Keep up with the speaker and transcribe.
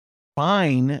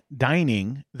Fine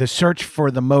Dining, the search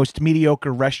for the most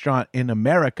mediocre restaurant in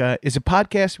America, is a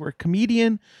podcast where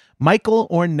comedian Michael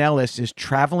Ornelas is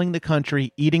traveling the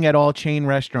country, eating at all chain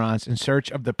restaurants in search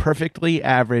of the perfectly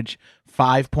average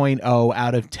 5.0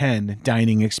 out of 10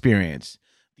 dining experience,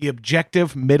 the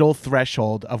objective middle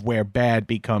threshold of where bad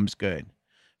becomes good.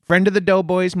 Friend of the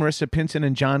Doughboys, Marissa Pinson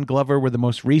and John Glover were the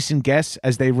most recent guests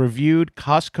as they reviewed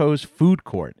Costco's food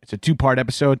court. It's a 2-part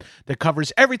episode that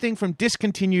covers everything from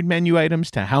discontinued menu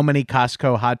items to how many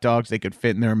Costco hot dogs they could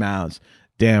fit in their mouths.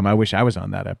 Damn, I wish I was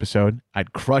on that episode.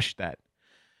 I'd crush that.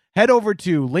 Head over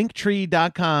to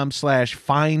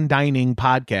linktree.com/fine dining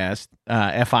podcast,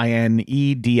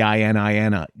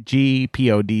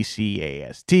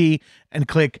 FINEDININGPODCAST, and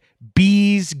click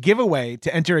Bees Giveaway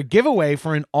to enter a giveaway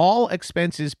for an all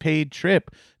expenses paid trip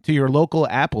to your local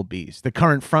Applebee's, the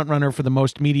current frontrunner for the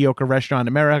most mediocre restaurant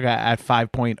in America at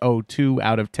 5.02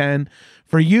 out of 10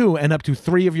 for you and up to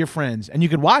 3 of your friends. And you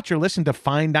can watch or listen to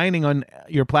Fine Dining on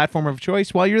your platform of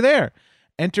choice while you're there.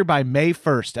 Enter by May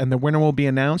 1st, and the winner will be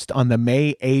announced on the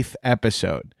May 8th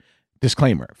episode.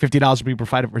 Disclaimer, $50 will be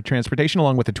provided for transportation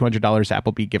along with a $200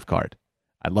 Applebee gift card.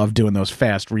 I love doing those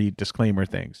fast read disclaimer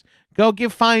things. Go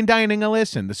give Fine Dining a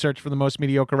listen. The search for the most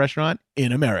mediocre restaurant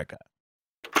in America.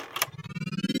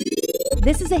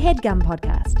 This is a HeadGum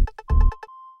podcast.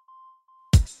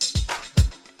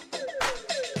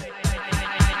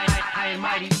 High and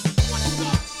mighty. What's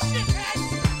up,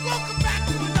 shitheads? Welcome back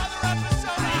to another episode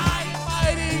of High and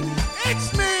Mighty.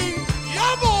 It's me,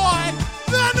 your boy,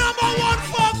 the number one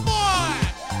fuck boy.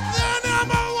 The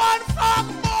number one fuck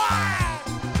boy.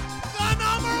 The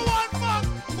number one fuck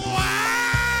boy.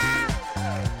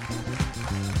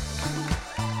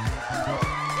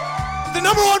 The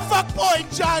number one fuck boy,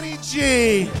 Johnny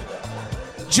G.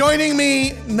 Joining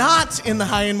me, not in the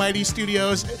High and Mighty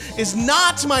studios, is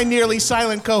not my nearly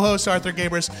silent co-host, Arthur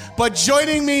Gabris, but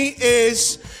joining me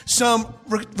is some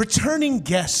returning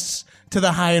guests to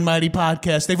the High and Mighty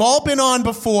podcast. They've all been on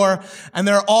before, and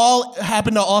they're all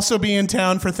happen to also be in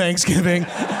town for Thanksgiving.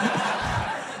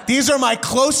 These are my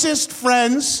closest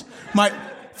friends, my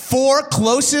 4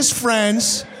 closest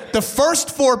friends, the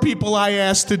first 4 people I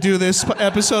asked to do this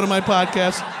episode of my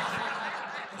podcast.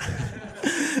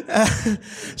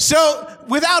 So,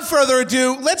 without further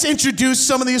ado, let's introduce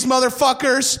some of these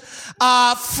motherfuckers.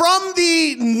 From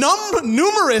the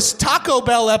numerous Taco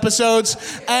Bell episodes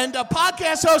and a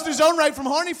podcast host in his own right from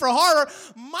Horny for Horror,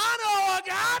 Mano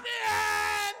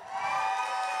Agapion!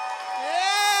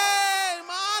 Hey,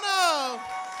 Mano!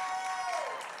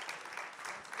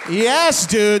 Yes,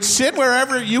 dude. Sit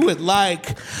wherever you would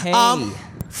like. Hey. I'm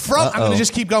going to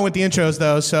just keep going with the intros,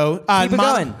 though. So, keep it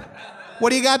going. What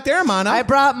do you got there, Mano? I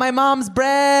brought my mom's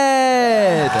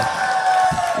bread.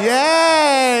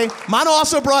 Yay! Mano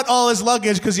also brought all his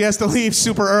luggage because he has to leave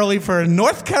super early for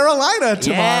North Carolina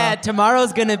tomorrow. Yeah,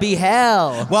 tomorrow's gonna be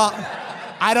hell. Well,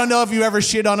 I don't know if you ever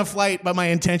shit on a flight, but my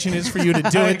intention is for you to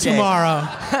do it tomorrow.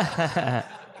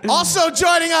 Also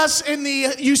joining us in the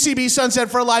UCB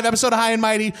Sunset for a live episode of High and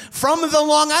Mighty from the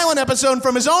Long Island episode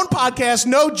from his own podcast,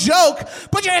 No Joke.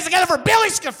 Put your hands together for Billy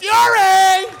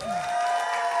Scafuri!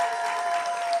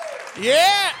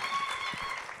 Yeah!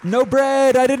 No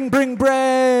bread. I didn't bring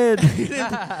bread.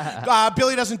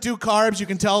 Billy doesn't do carbs. You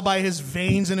can tell by his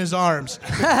veins in his arms.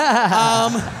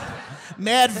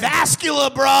 Mad vascular,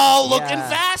 bro. Looking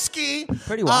vasky.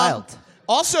 Pretty wild.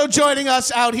 Also joining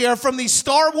us out here from the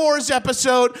Star Wars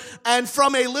episode and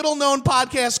from a little-known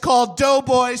podcast called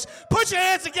Doughboys. Put your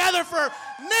hands together for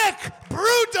Nick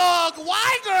Brewdog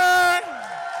Wiger.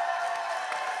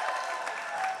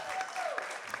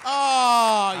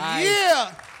 Oh,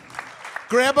 yeah.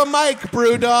 Grab a mic,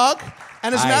 Brewdog.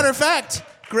 And as a matter of fact,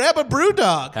 grab a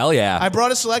Brewdog. Hell yeah. I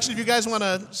brought a selection if you guys want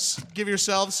to give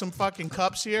yourselves some fucking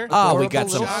cups here. Oh, we got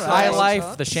some Adorable High little Life,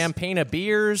 cups. the Champagne of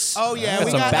beers. Oh, yeah.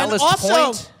 We got some and Ballast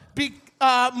also, Point.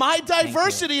 my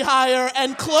diversity hire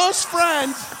and close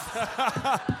friend,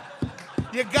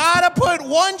 you gotta put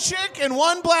one chick and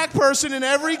one black person in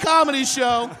every comedy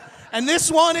show, and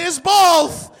this one is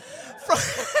both.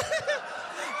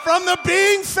 From the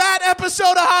Being Fat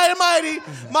episode of High and Mighty,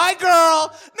 my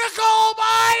girl, Nicole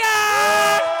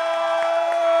Byer!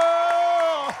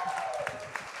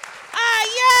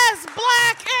 Yes,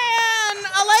 black and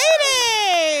a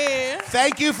lady!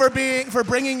 Thank you for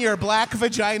bringing your black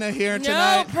vagina here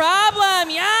tonight. No problem,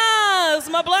 yes!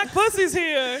 My black pussy's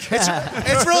here.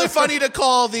 It's really funny to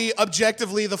call the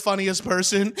objectively the funniest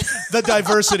person the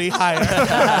diversity hire.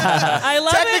 I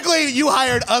love Technically, you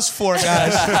hired us 4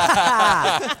 guys.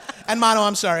 And Mano,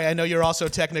 I'm sorry. I know you're also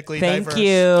technically diverse.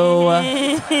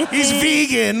 Thank you. He's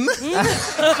vegan.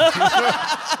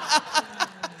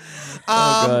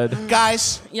 Good.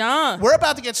 Guys, Yeah. we're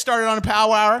about to get started on a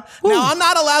power hour. Now, I'm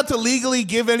not allowed to legally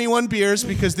give anyone beers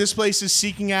because this place is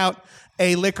seeking out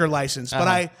a liquor license.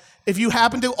 But if you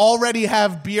happen to already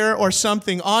have beer or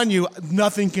something on you,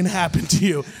 nothing can happen to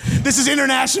you. This is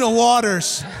international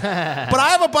waters. But I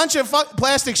have a bunch of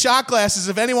plastic shot glasses.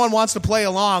 If anyone wants to play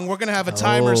along, we're going to have a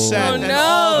timer set. Oh, and no.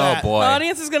 all that. Oh, boy. The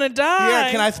audience is going to die.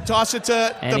 Here, can I toss it to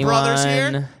the Anyone? brothers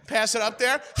here? Pass it up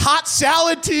there. Hot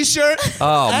salad T-shirt.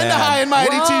 Oh, and man. the High and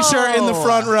Mighty T-shirt in the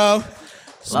front row.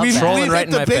 Love that. Trolling We've right hit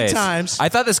in the my big face. times. I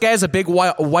thought this guy has a big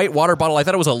white water bottle. I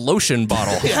thought it was a lotion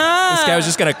bottle. This guy was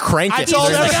just going to crank I it. told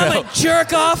during the everyone- show. I'm going to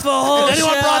jerk off the whole If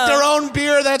anyone show. brought their own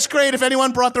beer, that's great. If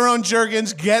anyone brought their own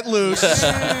Jergens, get loose. Does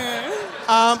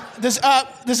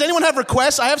anyone have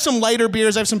requests? I have some lighter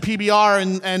beers. I have some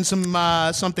PBR and some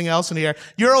something else in here.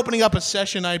 You're opening up a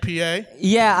session IPA.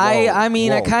 Yeah, I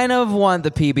mean, I Whoa. kind of want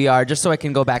the PBR just so I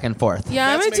can go back and forth.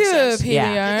 Yeah, I'm That going to makes do a sense. PBR.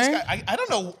 Yeah. This guy, I don't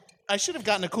know. I should have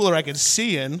gotten a cooler I could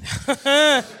see in. It's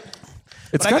I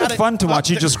kind of gotta- fun to watch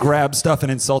you just grab stuff and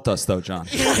insult us, though, John.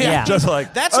 Yeah. Just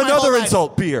like, That's my whole another life.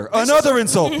 insult, beer. Another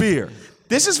insult, beer.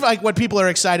 This is like what people are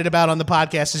excited about on the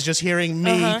podcast is just hearing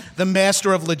me, the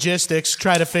master of logistics,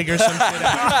 try to figure some shit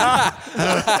out.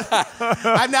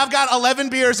 I've now got 11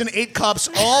 beers and 8 cups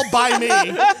all by me,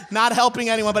 not helping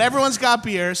anyone, but everyone's got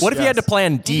beers. What if you had to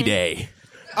plan D-Day?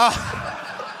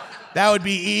 That would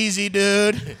be easy,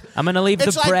 dude. I'm going to leave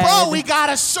It's the like, bread. bro, we got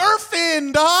to surf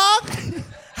in, dog.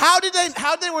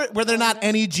 Were there not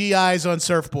any GIs on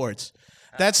surfboards?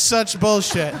 That's such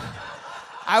bullshit.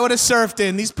 I would have surfed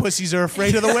in. These pussies are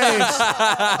afraid of the waves.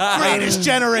 Greatest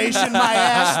generation, my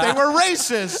ass. They were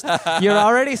racist. You're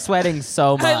already sweating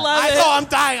so much. I love it. I'm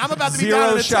dying. I'm about to be Zero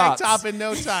down in a shots. tank top in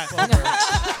no time.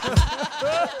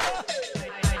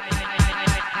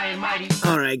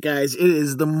 All right, guys. It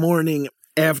is the morning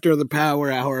after the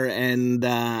power hour, and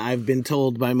I've been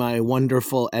told by my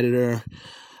wonderful editor,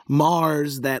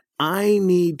 Mars, that I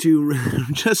need to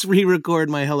just re-record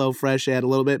my HelloFresh ad a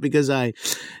little bit because I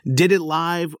did it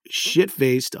live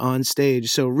shit-faced on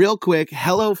stage. So real quick,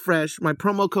 HelloFresh, my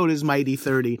promo code is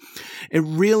Mighty30. It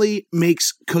really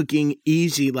makes cooking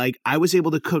easy. Like, I was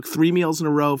able to cook 3 meals in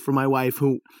a row for my wife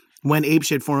who went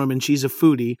apeshit for him, and she's a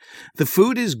foodie. The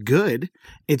food is good.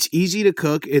 It's easy to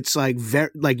cook. It's like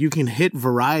you can hit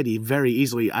variety very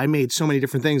easily. I made so many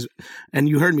different things, and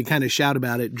you heard me kind of shout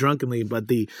about it drunkenly, but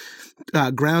the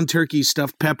ground turkey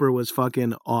stuffed pepper was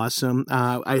fucking awesome.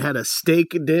 I had a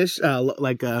steak dish with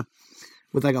like a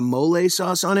mole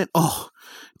sauce on it. Oh,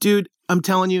 dude, I'm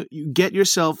telling you, you get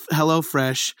yourself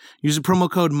HelloFresh, use the promo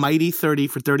code Mighty30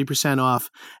 for 30% off,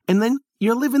 and then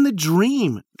you're living the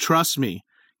dream. Trust me.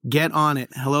 Get on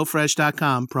it.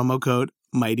 HelloFresh.com, promo code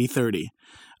Mighty30.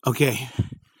 Okay,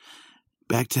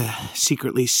 back to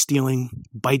secretly stealing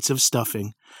bites of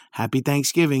stuffing. Happy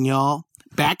Thanksgiving, y'all.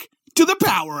 Back to the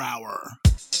Power Hour.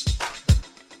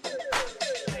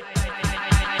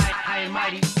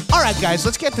 All right, guys,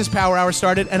 let's get this Power Hour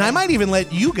started, and I might even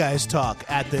let you guys talk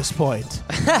at this point.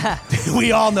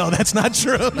 We all know that's not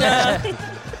true.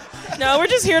 No, we're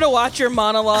just here to watch your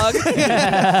monologue. We're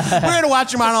here to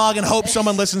watch your monologue and hope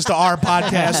someone listens to our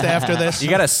podcast after this. You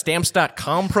got a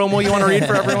Stamps.com promo you want to read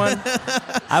for everyone?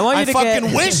 I want you I to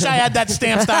fucking wish I had that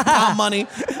Stamps.com money.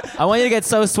 I want you to get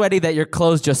so sweaty that your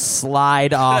clothes just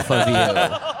slide off of you.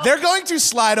 They're going to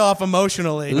slide off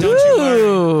emotionally, don't you worry.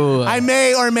 Ooh. I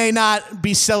may or may not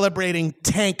be celebrating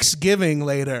Thanksgiving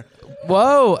later.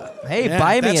 Whoa. Hey, Yeah,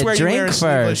 buy me that's a where drink you wear a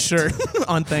sleeveless first. shirt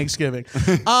on Thanksgiving.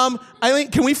 Eileen,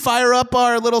 can we fire up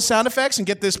our little sound effects and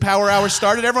get this Power Hour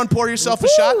started? Everyone pour yourself a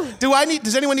shot.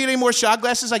 Does anyone need any more shot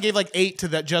glasses? I gave like 8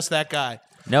 to just that guy.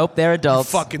 Nope, they're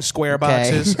adults. Fucking square Okay.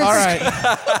 boxes. All right.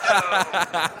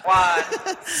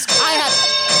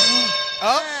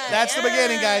 That's the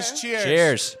beginning, guys. Cheers.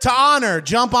 Cheers. To honor.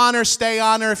 Jump on her, stay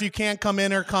on her. If you can't come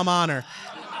in her, come on her.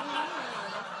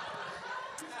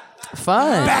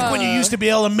 Fun. Back when you used to be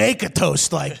able to make a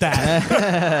toast like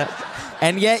that.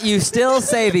 And yet you still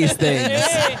say these things.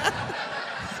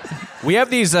 We have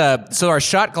these, so our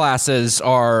shot glasses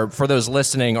are, for those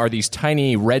listening, are these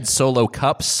tiny red Solo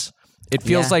cups. It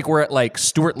feels Yeah. like we're at like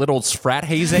Stuart Little's frat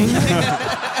hazing.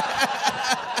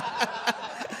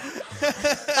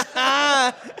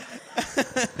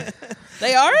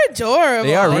 They are adorable.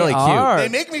 They are really are. They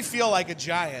make me feel like a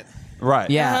giant. Right.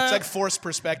 Yeah. It's like forced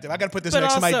perspective. I got to put this But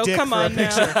next to my also, dick come for a on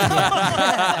picture.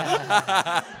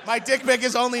 now. My dick pic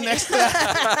is only next to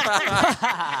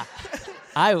that.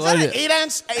 I Is that an would.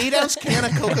 8-ounce can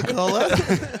of Coca-Cola?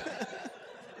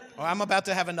 Oh, I'm about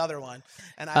to have another one.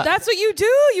 And That's what you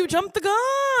do. You jump the gun.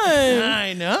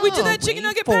 I know. We did that chicken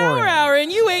nugget for power it. hour,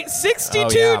 and you ate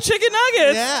 62 yeah. chicken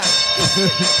nuggets. Yeah.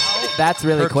 That's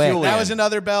really quick. That was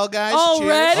another bell, guys.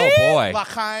 Already? Cheers. Oh boy.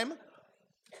 L'chaim.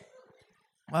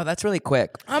 Wow, that's really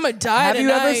quick. I'm a die Have you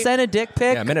tonight. ever sent a dick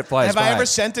pic? Yeah, a minute flies Have by. I ever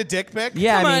sent a dick pic?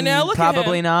 Yeah, Come I on mean, now, look at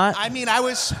probably him. not. I mean,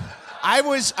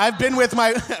 I've been with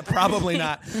my, probably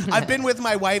not. I've been with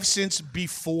my wife since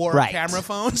before Right. camera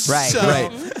phones. Right, So, right.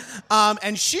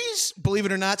 And she's, believe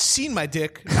it or not, seen my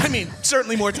dick. I mean,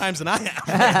 certainly more times than I have.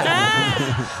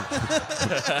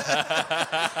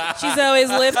 She's always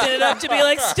lifting it up to be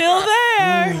like, still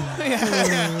there.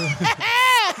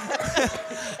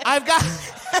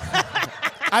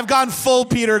 I've gone full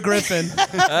Peter Griffin.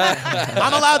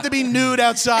 I'm allowed to be nude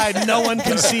outside. No one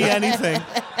can see anything.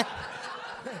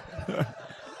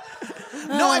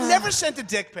 No, I've never sent a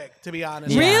dick pic, to be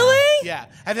honest. Really? Yeah.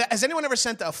 Has anyone ever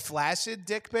sent a flaccid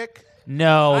dick pic?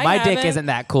 No, I my dick haven't. isn't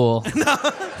that cool.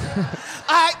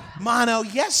 Mano,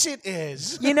 yes it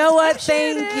is. You know what?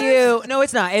 Thank you. No,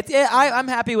 it's not. I'm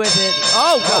happy with it.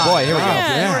 Oh, God. Oh boy, here we go.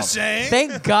 Yeah. You were saying?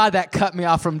 Thank God that cut me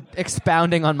off from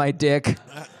expounding on my dick.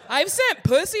 I've sent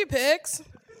pussy pics.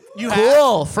 You have?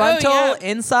 Cool. Frontal, Oh, yeah.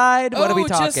 inside. What are we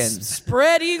talking? Just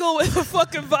spread eagle with a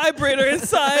fucking vibrator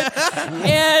inside.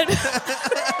 And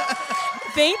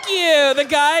thank you. The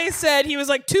guy said he was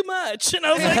like, too much. And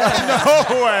I was like,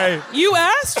 No way. you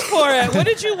asked for it. What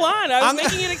did you want? I was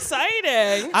making it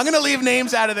exciting. I'm going to leave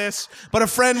names out of this, but a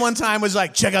friend one time was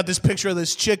like, check out this picture of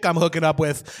this chick I'm hooking up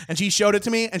with. And she showed it to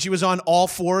me, and she was on all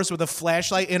fours with a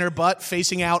flashlight in her butt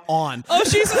facing out on. Oh,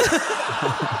 she's...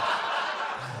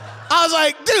 I was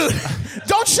like, dude,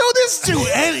 don't show this to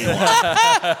anyone.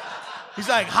 He's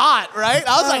like, hot, right?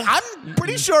 I was like, I'm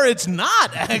pretty sure it's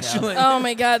not, actually. Oh,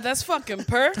 my God. That's fucking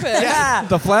perfect. Yeah.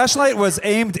 The flashlight was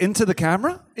aimed into the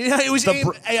camera? Yeah, it was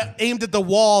aimed at the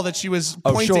wall that she was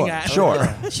pointing at. Sure.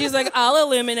 She's like, I'll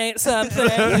eliminate something.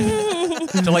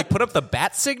 To like put up the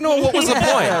bat signal? What was the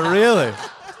point? Really?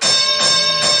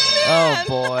 Oh,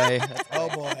 boy. Oh,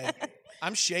 boy.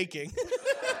 I'm shaking.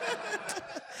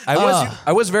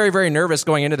 I was very, very nervous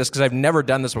going into this because I've never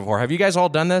done this before. Have you guys all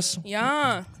done this?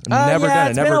 Yeah. Never yeah, done it.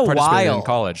 it's Never been a participated while. in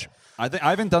college. I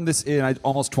haven't done this in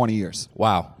almost 20 years.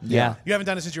 Wow. Yeah. You haven't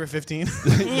done it since you were 15?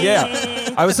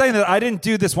 Yeah. I was saying that I didn't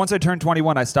do this. Once I turned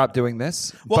 21, I stopped doing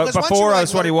this. Well, but 'cause once before you, I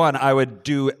was like, 21, I would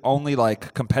do only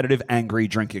like competitive angry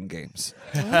drinking games.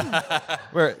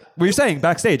 Where we were saying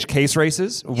backstage case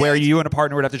races where you and a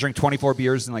partner would have to drink 24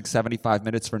 beers in like 75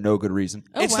 minutes for no good reason.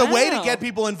 Oh, It's the way to wow. get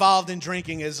people involved in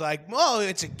drinking is like, oh,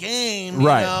 it's a game.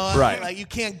 Right, You know? right. Like, you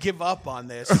can't give up on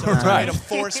this. So it's a way to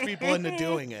force people into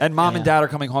doing it. And mom and dad are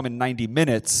coming home in 90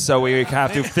 minutes, so we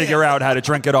have to figure out how to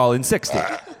drink it all in 60.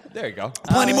 There you go.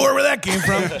 Plenty more where that came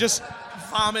from. Just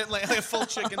vomit, like a full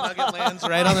chicken nugget lands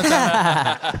right on the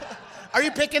top. Are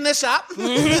you picking this up? We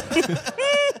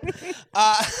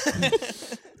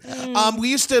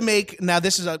used to make, now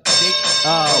this is a date.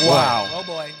 Wow. Oh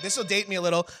boy, this will date me a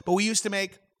little, but we used to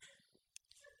make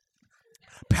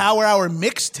Power Hour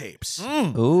mixtapes.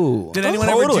 Ooh. Did anyone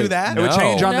ever do that? It would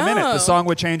change on the No. minute. The song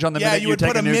would change on the Yeah, minute you would take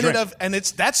put a new minute drink. of, and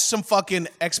that's some fucking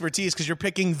expertise because you're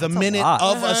picking the minute lot.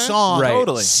 of a song Right.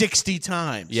 Totally. 60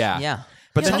 times. Yeah. Yeah.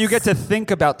 But then you get to think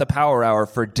about the Power Hour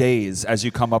for days as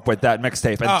you come up with that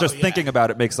mixtape. And Oh, just yeah. thinking about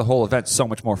it makes the whole event so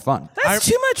much more fun. That's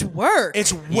too much work.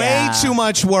 It's way Yeah. too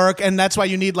much work, and that's why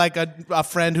you need like a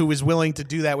friend who is willing to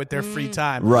do that with their free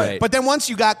time. Right. But then once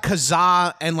you got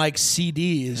Kazaa and like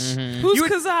CDs, Who's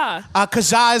Kazaa?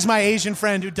 Kazaa is my Asian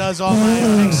friend who does all my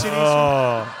big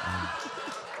CDs.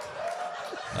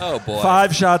 Oh boy.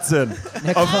 5 shots in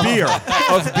of beer,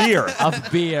 of beer,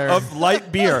 Of beer. of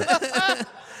light beer.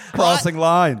 Crossing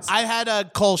lines. I had a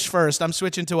Kolsch first. I'm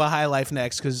switching to a High Life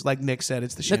next because, like Nick said,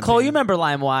 it's the champagne. Nicole, you remember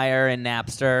LimeWire and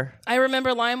Napster? I remember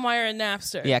LimeWire and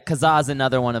Napster. Yeah, Kazaa's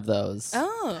another one of those.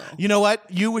 Oh. You know what?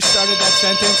 You started that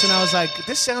sentence, and I was like,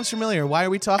 this sounds familiar. Why are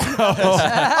we talking about this?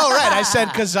 Oh, right. I said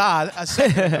Kazaa a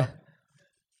second ago.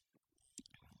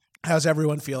 How's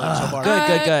everyone feeling so far?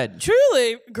 Good.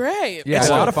 Truly great. Yeah, It's a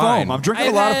so lot of fine. foam. I'm drinking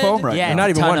I've a lot of had- foam right Yeah. now. You're not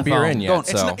even Ton one of beer foam. in yet.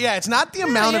 It's So not, it's not the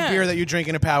amount of yeah. beer that you drink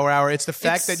in a Power Hour. It's the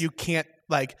fact It's- that you can't,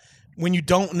 like, when you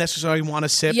don't necessarily want to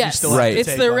sip, you Yes, still have Right. to it's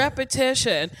take the one.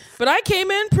 repetition. But I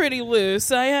came in pretty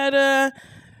loose. I had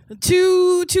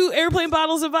two airplane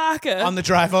bottles of vodka. On the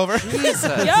drive over. Yep,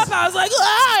 I was like,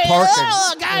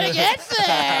 oh, gotta get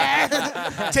there.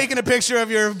 Taking a picture of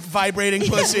your vibrating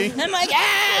pussy. I'm like,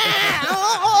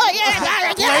 gotta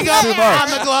Leg get up there. on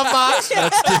the glove box.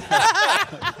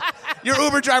 Your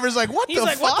Uber driver's like, what He's the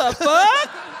like, fuck? what the fuck?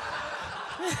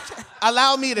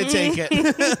 Allow me to take it.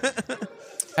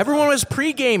 Everyone was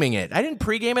pre-gaming it. I didn't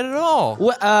pre-game it at all.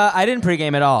 Well, I didn't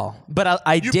pregame at all, but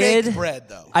I You did. baked bread,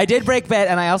 though. I did break bread,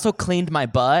 and I also cleaned my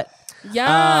butt.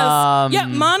 Yes. Yeah,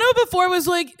 Mano before was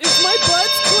like, is my butt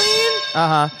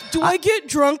clean? Do I get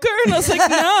drunker? And I was like,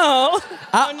 no.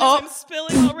 I'm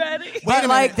spilling already. But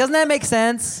like, doesn't that make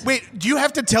sense? Wait, do you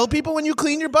have to tell people when you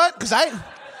clean your butt? Because I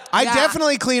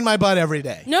definitely clean my butt every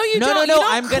day. No, you don't. No. You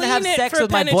don't I'm gonna have clean it sex for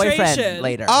with my boyfriend penetration.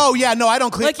 later. Oh, yeah, no, I don't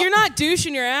clean. Like, you're not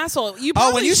douching your asshole. You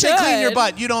probably when you say clean your should.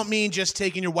 butt, you don't mean just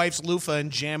taking your wife's loofah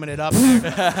and jamming it up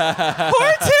there.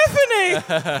 Poor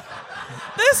Tiffany.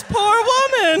 This poor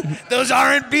woman. Those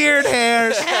aren't beard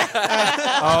hairs.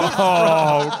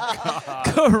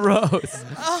 Gross.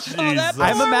 That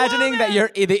I'm poor imagining woman.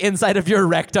 that the inside of your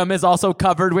rectum is also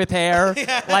covered with hair,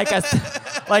 like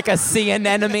a sea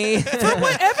anemone. For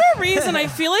whatever reason, I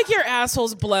feel like your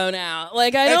asshole's blown out.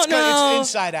 Like, I It's don't know. It's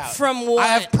inside out. From what? I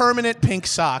have permanent pink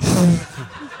socks.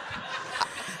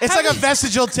 It's like a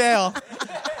vestigial tail.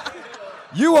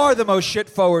 You are the most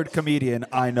shit-forward comedian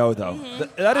I know, though.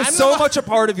 That is so much a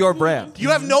part of your brand.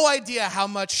 You have no idea how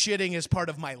much shitting is part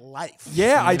of my life.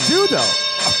 Yeah, I do, though.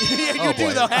 You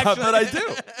do, though, actually. But I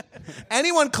do.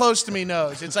 Anyone close to me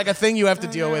knows. It's like a thing you have to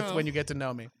deal with when you get to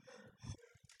know me.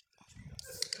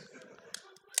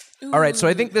 All right, so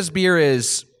I think this beer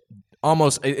is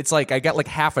almost, it's like I got like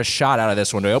half a shot out of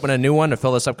this one. Do I open a new one to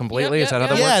fill this up completely? Yep, Is that how yep,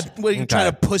 that Yeah, works? what, are you Okay.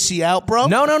 trying to pussy out, bro?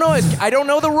 No. I don't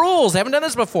know the rules. I haven't done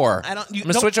this before. I don't- you I'm going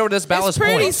to don't- switch over to this It's Ballast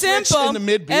pretty Point. Switch simple. in the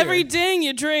mid-beer. Every ding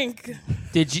you drink.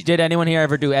 Did anyone here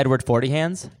ever do Edward 40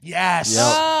 hands? Yes.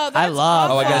 Oh, that's I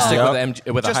love Oh, I got to awful. stick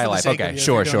Yep. with a Just high for the life. sake of Okay, you,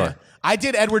 sure. if you're doing it. I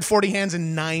did Edward 40 hands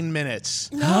in 9 minutes.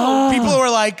 People were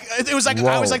like, it was like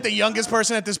I was like the youngest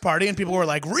person at this party, and people were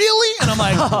like, "Really?" And I'm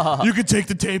like, "You could take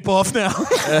the tape off now."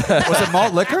 Was it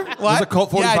malt liquor? Was it Colt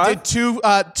 45? Yeah, I did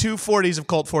two 40s of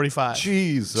Colt 45.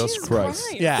 Jesus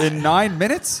Christ. Yeah, In 9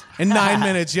 minutes? in 9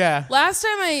 minutes. Yeah, Last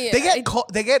time they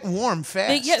get warm fast.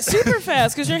 They get super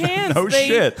fast because your hands. No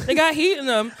shit. They got heat in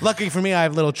them. Lucky for me, I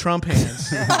have little Trump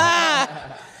hands.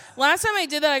 Last time I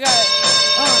did that, I got.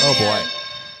 Oh man.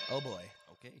 Oh boy.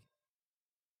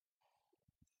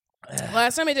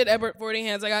 Last time I did Edward 40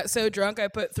 hands, I got so drunk I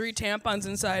put 3 tampons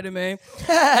inside of me, and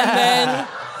then.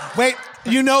 Wait,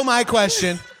 you know my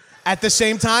question. At the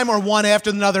same time or one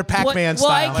after another Pac-Man Well,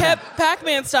 style? I kept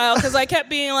Pac-Man style because I kept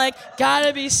being like,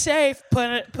 "Gotta be safe.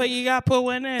 You gotta put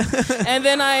one in," and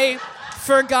then I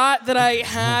forgot that I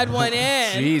had one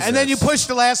in. Jesus. And then you pushed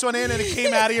the last one in and it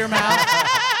came out of your mouth.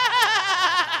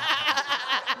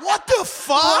 What the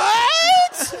fuck?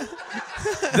 What?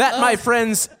 That, my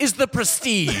friends, is the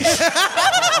prestige.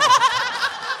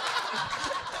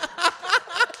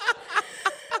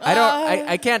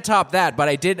 I can't top that, but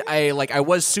I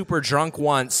was super drunk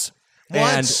once.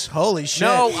 Once? Holy shit.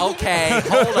 No, okay,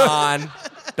 hold on.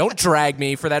 Don't drag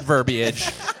me for that verbiage.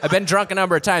 I've been drunk a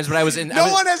number of times, but I was in.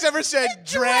 No one has ever said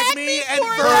drag me and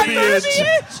for verbiage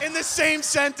verbiage. in the same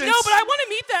sentence. No, but I want to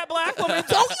meet that black woman.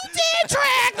 Don't you dare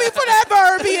drag me for that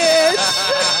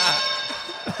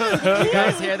verbiage. You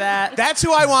guys hear that? That's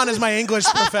who I want as my English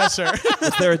professor.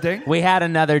 Is there a ding? We had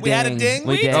another ding. We had a ding?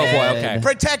 We We did. did. Oh, boy, okay.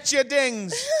 Protect your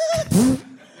dings.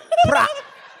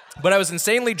 But I was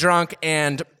insanely drunk,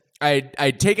 and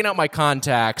I'd taken out my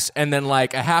contacts, and then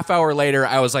like a half hour later,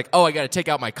 I was like, oh, I got to take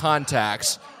out my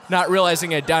contacts, not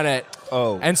realizing I'd done it.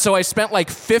 Oh. And so I spent like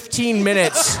 15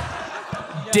 minutes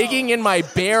digging in my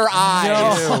bare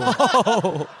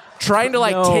eyes, trying to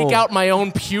like take out my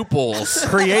own pupils.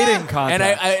 Creating content.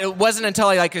 And it wasn't until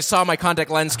I saw my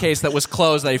contact lens case that was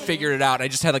closed that I figured it out. And I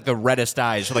just had like the reddest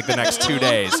eyes for like the next 2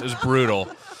 days. It was brutal.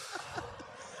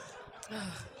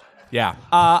 Yeah.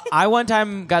 I one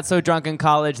time got so drunk in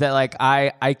college that like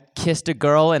I kissed a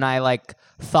girl and I like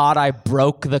thought I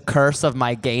broke the curse of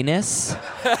my gayness.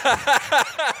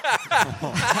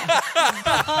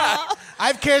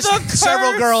 I've kissed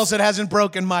several girls that hasn't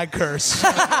broken my curse.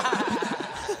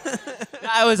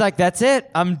 I was like, that's it.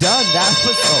 I'm done.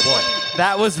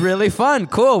 That was really fun.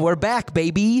 Cool. We're back,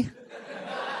 baby.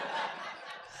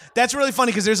 That's really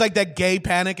funny because there's like that gay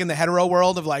panic in the hetero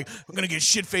world of like, I'm going to get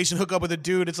shit-faced and hook up with a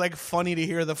dude. It's like funny to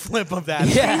hear the flip of that.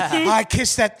 Yeah. I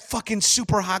kissed that fucking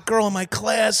super hot girl in my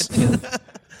class.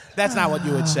 That's not what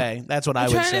you would say. That's what I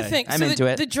would trying say. to think. I'm so into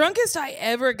it. The drunkest I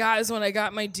ever got is when I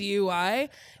got my DUI.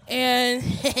 And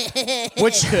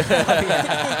Which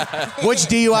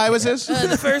DUI was this?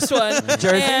 the first one.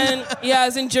 Jersey? And yeah, I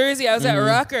was in Jersey. I was at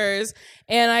Rutgers.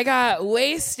 And I got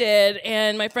wasted.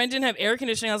 And my friend didn't have air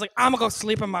conditioning. I was like, I'm going to go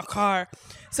sleep in my car.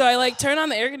 So I like turned on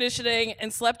the air conditioning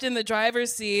and slept in the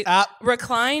driver's seat,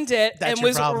 reclined it, That's and your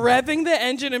was problem. revving the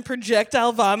engine and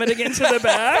projectile vomiting into the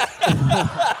back.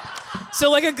 So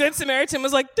like a good Samaritan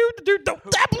was like, dude,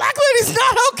 that black lady's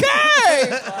not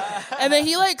okay. And then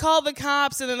he like called the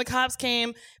cops, and then the cops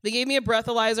came. They gave me a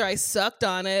breathalyzer. I sucked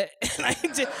on it, and I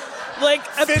did like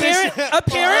apparently,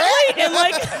 and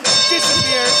like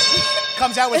disappears.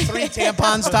 Comes out with 3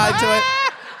 tampons tied to it.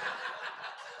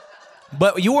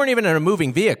 But you weren't even in a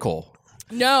moving vehicle.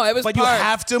 No, I was But parked. you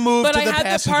have to move but to I the had the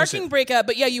passenger parking seat. brake up.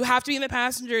 But yeah, you have to be in the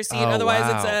passenger seat. Oh, Otherwise,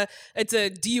 wow. it's a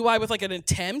DUI with like an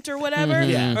attempt or whatever,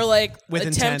 Yeah. or like With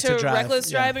attempt intent to drive.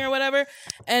 reckless Yeah. driving or whatever.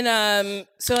 And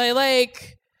so I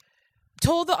like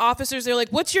told the officers, they're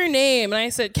like, "What's your name?" And I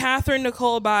said, "Catherine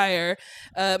Nicole Byer.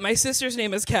 My sister's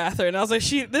name is Catherine." I was like,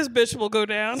 this bitch will go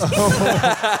down. Not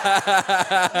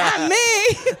me.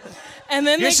 And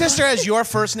then Your sister has your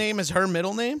first name as her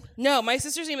middle name? No, my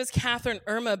sister's name is Catherine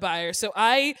Irma Byer, so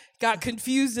I got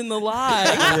confused in the lie.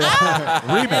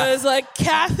 And it was like,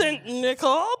 Catherine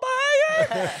Nicole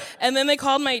Byer? And then they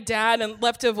called my dad and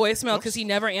left a voicemail because he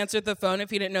never answered the phone if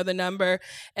he didn't know the number.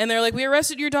 And they're like, "We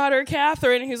arrested your daughter,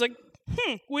 Catherine." And he was like,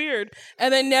 weird.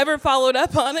 And then never followed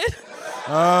up on it.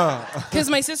 Because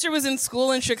my sister was in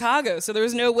school in Chicago, so there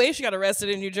was no way she got arrested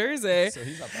in New Jersey. So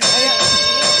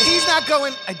He's not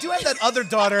going. I do have that other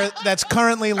daughter that's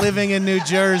currently living in New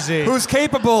Jersey. Who's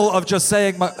capable of just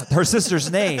saying her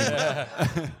sister's name?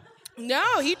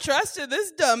 No, he trusted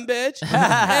this dumb bitch.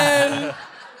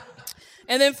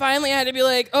 And then finally I had to be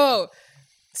like, oh.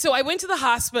 So I went to the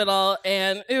hospital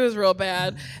and it was real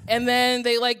bad. And then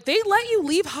they let you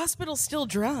leave hospital still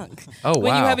drunk. Oh,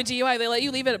 When you wow. have a DUI, they let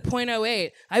you leave it at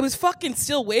 .08. I was fucking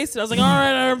still wasted. I was like, all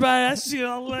right, everybody, I'll see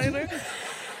y'all later.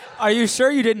 Are you sure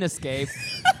you didn't escape?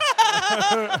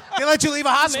 They let you leave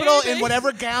a hospital Maybe. in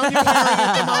whatever gown you're wearing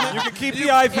at the moment. You can keep the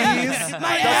IVs.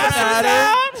 My ass is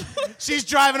out. She's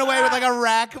driving away with like a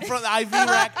rack, from the IV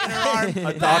rack in her arm.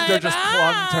 A doctor just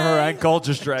clung to her ankle,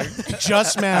 just drank.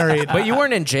 Just married. But you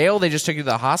weren't in jail. They just took you to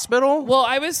the hospital. Well,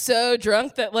 I was so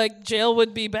drunk that like jail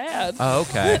would be bad. Oh,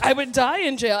 okay. I would die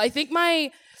in jail. I think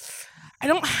I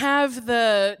don't have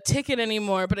the ticket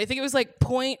anymore, but I think it was like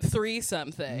 0.3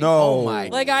 something. No. Oh my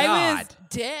Like God. I was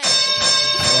dead.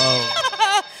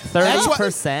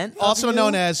 30%? Also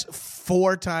known as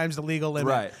 4 times the legal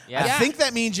limit. Right. Yeah. I think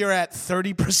that means you're at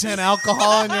 30%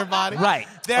 alcohol in your body. Right.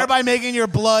 Thereby making your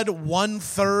blood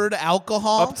 1/3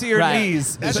 alcohol. Up to your Right.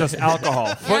 knees is just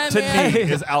alcohol. Foot to man. knee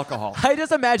is alcohol. I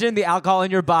just imagine the alcohol in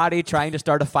your body trying to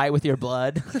start a fight with your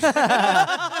blood.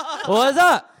 What's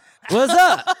up? What's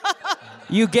up?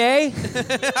 You gay?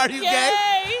 Are you gay?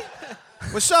 Yay!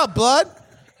 What's up, blood?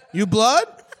 You blood?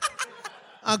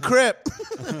 I'm Crip.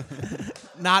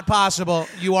 Not possible.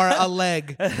 You are a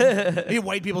leg. You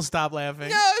white people stop laughing.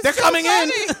 No, it's They're so coming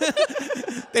funny. in.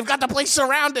 They've got the place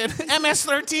surrounded.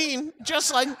 MS-13,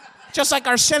 just like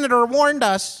our senator warned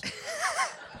us.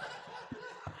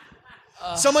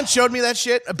 Someone showed me that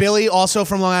shit. Billy, also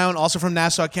from Long Island, also from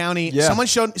Nassau County. Yeah. Someone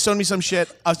showed me some shit.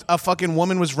 A fucking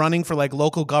woman was running for like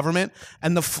local government,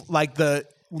 and the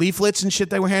leaflets and shit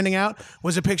they were handing out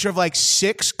was a picture of like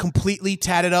 6 completely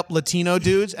tatted up Latino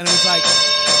dudes, and it was like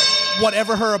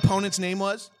whatever her opponent's name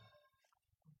was.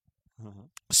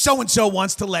 So-and-so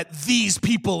wants to let these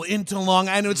people into Long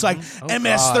Island. It's like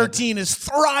MS-13 is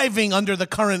thriving under the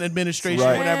current administration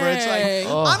Right. or whatever. It's like, Dang.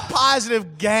 I'm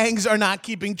positive gangs are not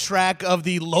keeping track of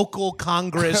the local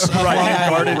Congress of Long Right,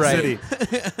 in Island. Garden City.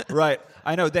 Right.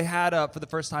 I know. They had, for the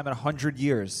first time in 100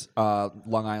 years,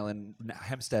 Long Island,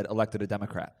 Hempstead elected a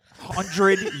Democrat.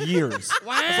 100 years.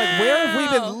 Wow. I was like, where have we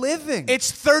been living?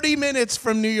 It's 30 minutes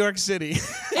from New York City.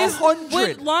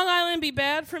 Would Long Island be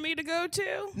bad for me to go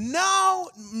to? No,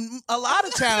 a lot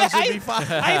of towns would be fine.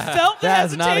 I felt the That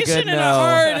is not a hesitation good and no.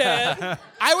 I heard it.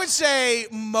 I would say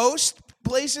most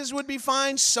places would be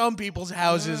fine. Some people's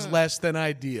houses less than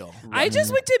ideal. I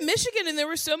just went to Michigan and there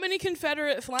were so many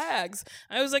Confederate flags.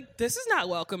 I was like, this is not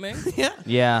welcoming. Yeah.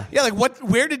 Yeah. Yeah, like what?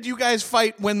 Where did you guys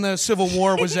fight when the Civil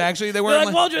War was actually? They They're weren't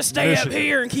like, we'll just stay up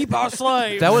here and keep our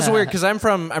slaves. That was weird because I'm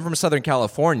from Southern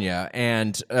California,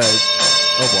 and I'm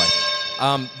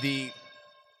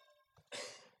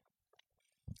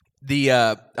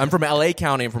from LA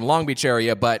County. I'm from Long Beach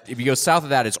area, but if you go south of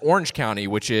that, it's Orange County,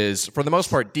 which is for the most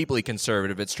part deeply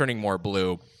conservative. It's turning more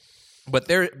blue, but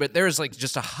there's like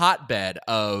just a hotbed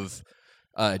of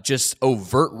just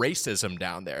overt racism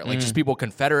down there. Like just people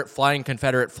flying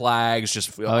Confederate flags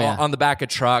just yeah. on the back of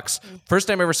trucks. First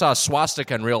time I ever saw a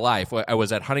swastika in real life, I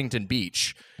was at Huntington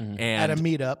Beach. And at a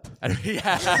meetup.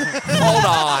 yeah. Hold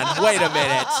on. Wait a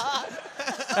minute.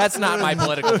 That's not my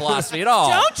political philosophy at all.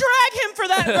 Don't drag him for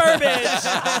that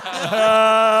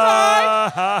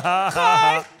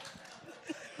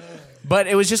verbiage. But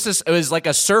it was just it was like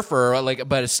a surfer,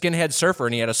 but a skinhead surfer,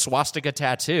 and he had a swastika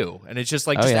tattoo, and it's just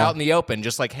like out in the open,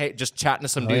 just like just chatting to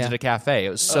some dudes at a cafe. It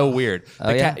was so weird.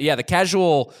 The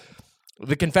casual.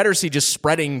 The Confederacy just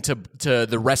spreading to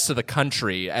the rest of the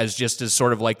country as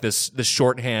sort of like this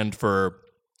shorthand for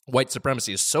white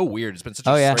supremacy is so weird. It's been such a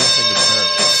strange thing to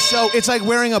observe. It's like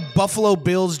wearing a Buffalo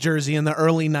Bills jersey in the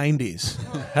early 90s.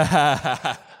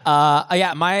 My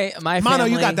Mano,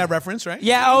 family, you got that reference, right?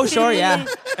 Yeah. Oh, sure. Yeah.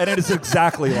 And it is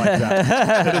exactly like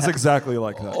that. It is exactly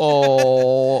like that.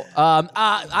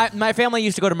 My family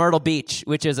used to go to Myrtle Beach,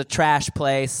 which is a trash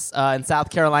place in South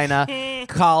Carolina,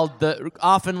 called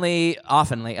commonly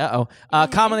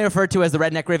referred to as the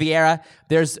Redneck Riviera.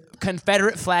 There's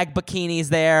Confederate flag bikinis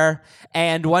there,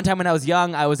 and one time when I was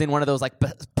young, I was in one of those like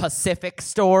Pacific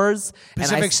stores.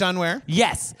 Pacific Sunwear?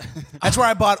 Yes. That's where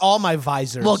I bought all my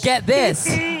visors. Well, get this.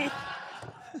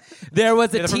 There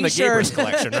was a from the T-shirt Gabers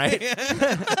collection, right?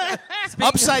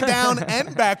 Upside down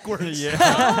and backwards. Oh,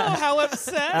 how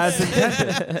upset. As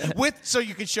intended. So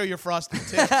you can show your frosted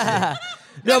tips.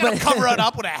 No, but cover it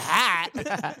up with a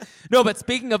hat. No, but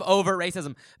speaking of overt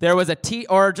racism, there was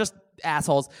just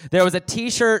assholes. There was a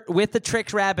T-shirt with the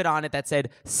Trix rabbit on it that said,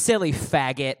 "Silly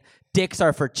faggot, dicks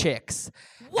are for chicks."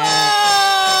 Whoa!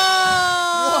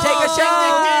 Take a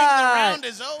shot. The round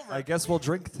is over. I guess we'll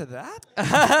drink to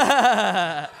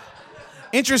that.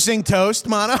 Interesting toast,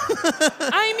 Mano.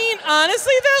 I mean,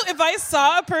 honestly, though, if I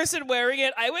saw a person wearing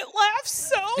it, I would laugh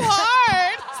so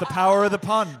hard. It's the power of the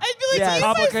pun. I'd be like, Yeah, you, my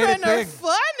complicated friend, are thing.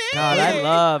 funny. God, I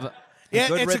love. Yeah,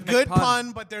 good it's a rhythmic good pun.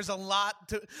 pun, but there's a lot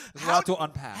to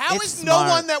unpack. How It's is no smart.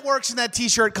 one that works in that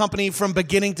T-shirt company from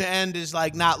beginning to end is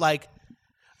like not like,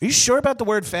 are you sure about the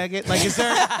word faggot? Like, is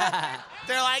there?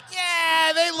 They're like,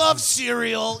 yeah, they love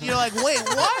cereal. You're like, wait,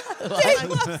 what? They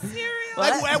love cereal.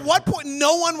 Like, at what point,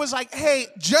 no one was like, hey,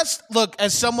 just look,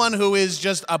 as someone who is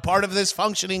just a part of this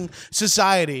functioning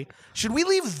society, should we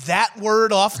leave that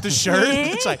word off the shirt?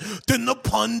 It's like, then the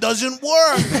pun doesn't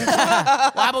work.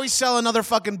 Why about we sell another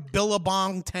fucking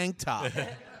Billabong tank top?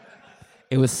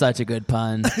 It was such a good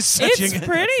pun. It's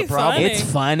pretty funny. It's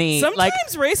funny.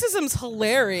 Sometimes racism's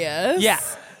hilarious. Yeah.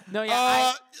 No,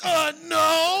 yeah.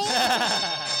 No.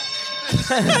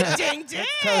 Ding, ding.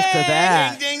 Toast to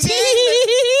that. Ding, ding,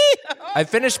 ding. I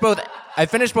finished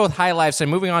both High Lifes. I'm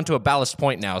moving on to a Ballast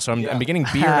Point now, so I'm beginning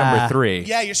beer number 3.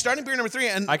 Yeah, you're starting beer number 3,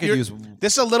 and I could use-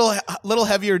 this is a little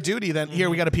heavier duty than here.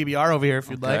 We got a PBR over here if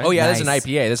you'd like. Oh yeah, Nice. that's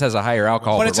an IPA. This has a higher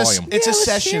alcohol But per it's a volume. it's a Yeah,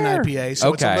 session sure. IPA,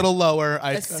 so it's a Okay. little lower.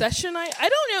 A session? I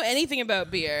don't know anything about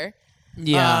beer.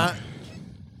 Yeah.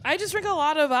 I just drink a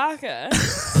lot of vodka.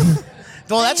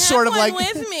 Well, that's sort of like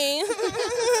with me.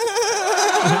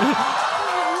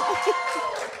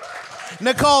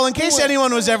 Nicole. In case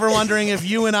anyone was ever wondering if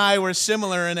you and I were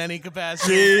similar in any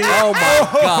capacity, Oh my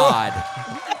god.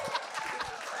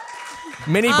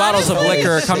 Many bottles of Honestly.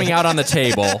 liquor coming out on the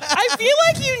table. I feel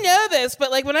like you know this, but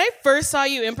like when I first saw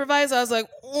you improvise, I was like,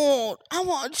 oh, I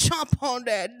want to chomp on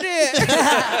that dick.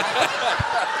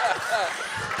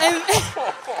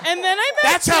 and then I met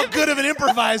that's how Tiffany. good of an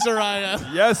improviser I am.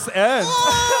 Yes, and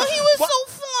Oh, he was so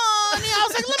funny. I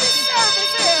was like, let me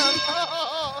service him.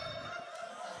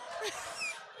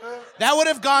 That would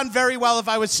have gone very well if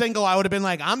I was single. I would have been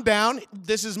like, I'm down.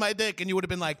 This is my dick, and you would have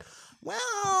been like, well,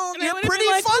 And I you're would have pretty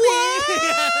been like, funny.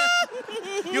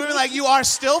 You would be like, you are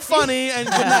still funny, and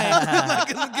good night. I'm not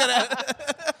gonna get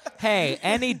it. Hey,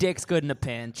 any dick's good in a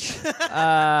pinch.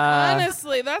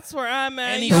 Honestly, that's where I'm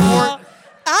at. Any y'all. fort-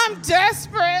 I'm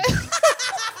desperate.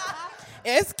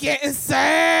 It's getting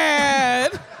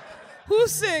sad.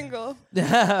 Who's single?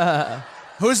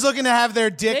 Who's looking to have their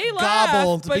dick They laugh,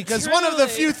 gobbled? but Because one of the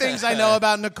truly. few things I know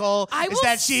about Nicole I is will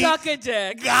that she suck a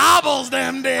dick. gobbles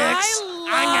them dicks.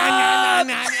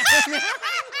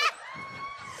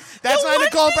 That's The my one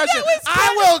Nicole thing impression. that was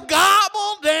I will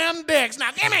gobble them dicks.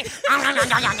 Now give me.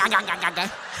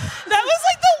 That was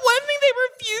like the one thing they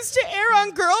refused to air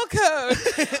on Girl Code.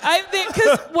 I think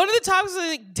because one of the topics was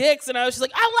like dicks, and I was just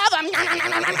like, I love them.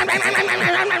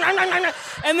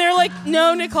 And they're like,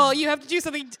 no, Nicole, you have to do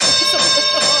something.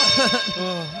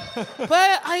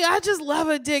 But I just love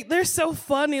a dick. They're so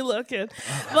funny looking.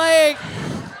 Like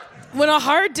when a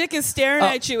hard dick is staring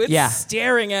at you, it's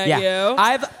staring at you.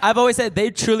 I've always said they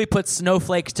truly put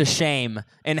snowflakes to shame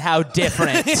in how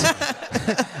different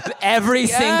every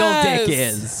single dick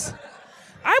is.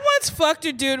 I once fucked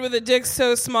a dude with a dick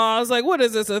so small. I was like, what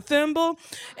is this, a thimble?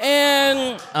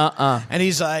 And And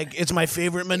he's like, it's my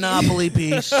favorite Monopoly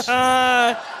piece. We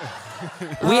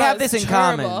have this in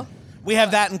terrible. common. We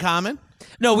have that in common.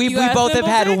 No, we You have both have nipple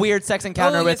had a dick? weird sex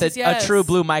encounter Oh, with yes. a true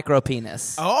blue micro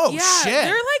penis. Oh, Yeah, shit.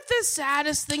 they're like the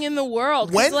saddest thing in the world.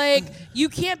 'Cause, When- like, you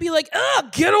can't be like,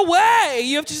 get away.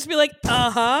 You have to just be like,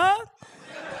 uh-huh.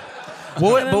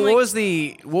 What, then, but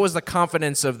like- what was the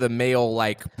confidence of the male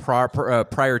like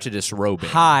prior to disrobing?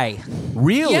 Hi.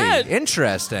 Really Yeah.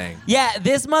 interesting. Yeah,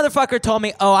 this motherfucker told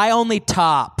me, "Oh, I only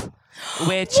top."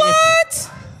 Which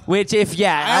What? if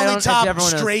yeah, I only don't top if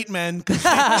everyone knows. straight men 'cause they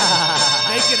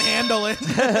can handle it.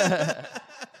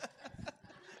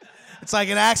 It's like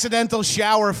an accidental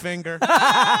shower finger.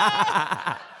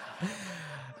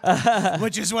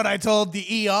 Which is what I told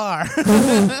the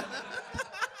ER.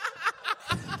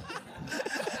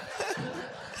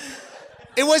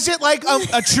 Was it like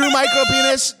a true micro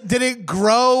penis? Did it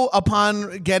grow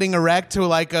upon getting erect to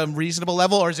like a reasonable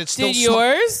level, or is it still Did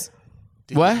yours?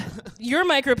 What? Your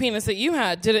micro penis that you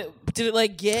had, did it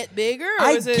like get bigger? Or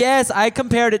I was it? guess I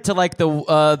compared it to like the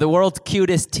world's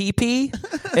cutest teepee.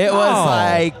 It was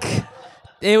like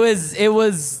it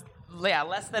was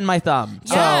less than my thumb.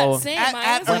 Yeah, So same. At- Mine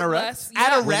at- was like when erect? less.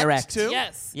 At Yeah. erect, erect. too?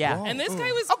 Yes. Yeah. And this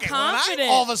guy was Okay, well, confident.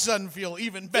 I all of a sudden feel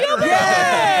even better.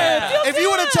 Yeah, If you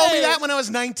would have told me that when I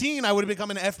was 19, I would have become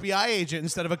an FBI agent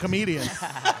instead of a comedian.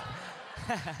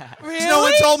 Really? No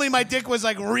one told me my dick was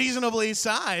like reasonably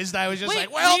sized. I was just Wait,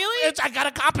 like, well, really? I gotta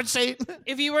compensate.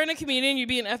 If you weren't a comedian, you'd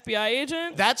be an FBI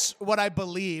agent? That's what I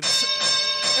believe.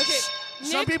 Okay.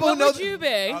 Some Nick, people what know would th- you be?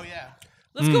 Oh yeah.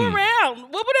 Let's go around.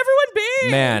 What would everyone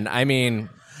be? Man, I mean,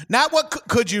 Not what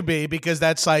could you be, because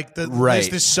that's like the Right.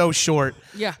 list is so short.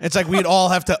 Yeah. It's like we'd all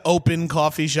have to open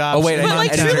coffee shops. Oh, wait, in But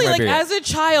like I didn't truly, drink my like beer. as a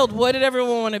child, what did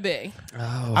everyone want to be?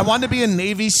 I wanted to be a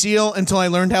Navy SEAL until I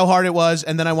learned how hard it was,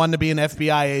 and then I wanted to be an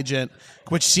FBI agent,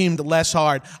 which seemed less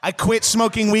hard. I quit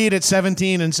smoking weed at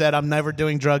 17 and said I'm never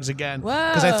doing drugs again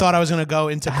because I Whoa. thought I was going to go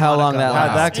into How long Quantico. that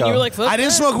How'd that And you go? were like, fuck I didn't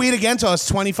that. smoke weed again until I was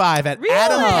 25 at Really?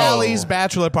 Adam Palley's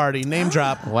bachelor party. Name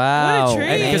drop. Wow. What a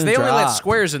treat. because they Name only let drop.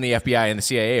 squares in the FBI and the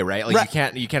CIA, right? Like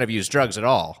Right. you can't have used drugs at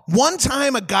all. One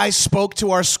time a guy spoke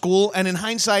to our school, and in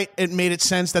hindsight, it made it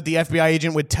sense that the FBI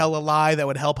agent would tell a lie that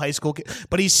would help high school kids.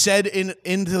 But he said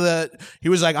he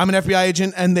was like, I'm an FBI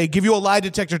agent, and they give you a lie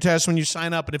detector test when you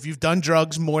sign up, and if you've done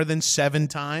drugs more than 7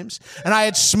 times, and I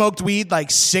had smoked weed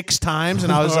like 6 times,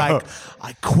 and I was like,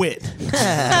 I quit.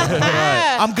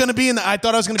 I'm going to be I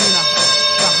thought I was going to be in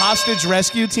the hostage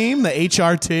rescue team, the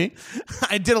HRT.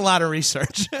 I did a lot of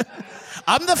research.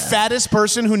 I'm the fattest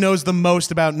person who knows the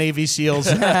most about Navy SEAls.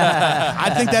 I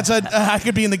think I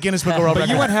could be in the Guinness Book of World But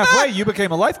Records. you went halfway. You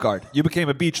became a lifeguard. You became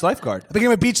a beach lifeguard. I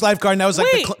became a beach lifeguard, and that was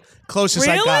like Wait, the closest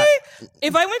I Really? got.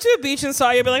 If I went to a beach and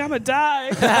saw you, I'd be like, I'm gonna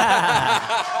die.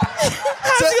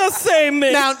 How's he gonna save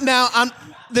me? Now,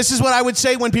 this is what I would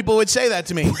say when people would say that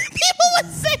to me. people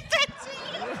would say that to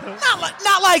you.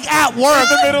 Not like at work.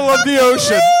 In the middle of the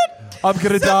ocean. I'm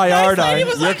gonna die, Nice aren't I? lady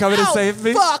was You're like, coming to "Oh, save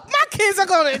me? Fuck, my kids are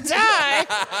gonna die.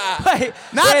 Wait,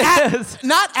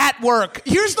 Not at work.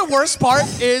 Here's the worst part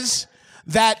is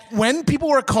that when people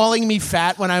were calling me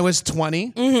fat when I was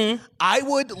 20, I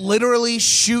would literally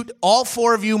shoot all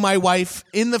 4 of you, my wife,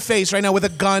 in the face right now with a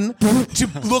gun to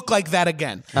look like that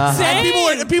again.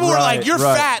 And people were like, you're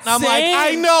Right. fat. And I'm like, Same.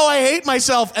 I know, I hate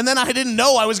myself. And then I didn't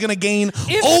know I was going to gain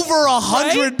over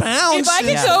 100 pounds. If I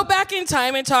could go back in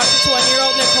time and talk to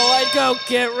 20-year-old Nicole, I'd go,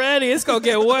 get ready, it's gonna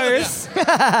get worse.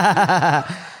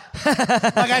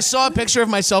 Like I saw a picture of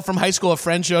myself from high school. A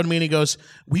friend showed me, and he goes,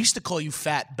 "We used to call you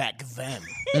fat back then."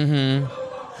 And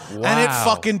it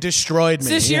fucking destroyed me.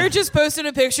 Sashir just posted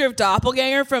a picture of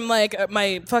Doppelganger from like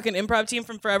my fucking improv team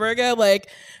from forever ago, like,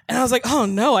 and I was like, oh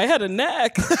no, I had a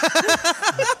neck.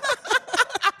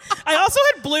 I also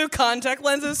had blue contact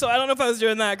lenses, so I don't know if I was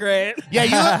doing that great.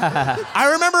 Yeah,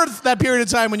 I remember that period of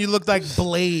time when you looked like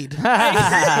Blade.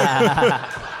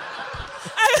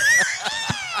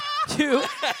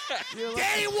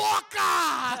 Gay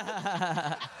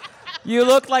Walker! you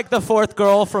look like the 4th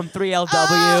girl from 3LW.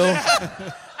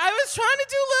 I was trying to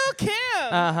do Lil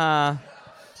Kim.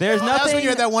 There's That was when nothing you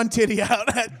had that one titty out.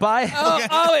 by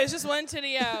Oh, it's just one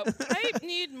titty out. I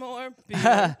need more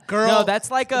beer. Girl, No,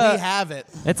 that's like we a have it.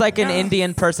 it's like an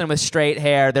Indian person with straight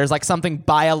hair. There's like something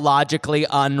biologically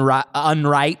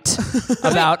unright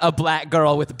about a black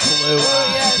girl with blue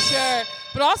Oh, yeah, sure.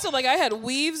 But also, like, I had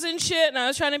weaves and shit, and I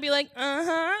was trying to be like,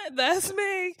 that's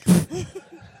me.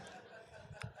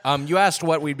 You asked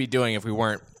what we'd be doing if we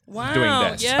weren't Wow. doing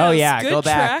this. Yes, Oh, yeah, good go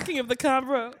back. tracking of the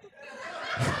convo.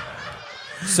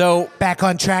 So, Back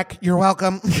on track. You're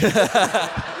welcome.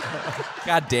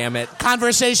 God damn it.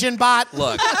 Conversation bot.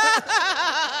 Look,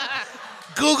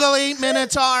 Googly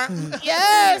Minotaur.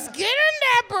 Yes, get in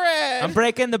that bread. I'm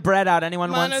breaking the bread out.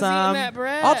 Anyone want Mano's some? eating that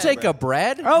bread. I'll take a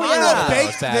bread. Oh, Mano yeah.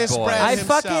 baked Bad this boy. bread I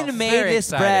himself. fucking made Very this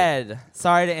excited. bread.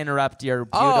 Sorry to interrupt your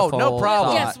beautiful. no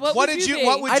problem. Yes, what What would did you you?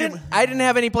 What bake? would you? I didn't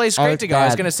have any place Oh, great it's to go. I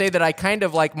was bad. going to say that I kind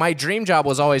of like my dream job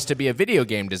was always to be a video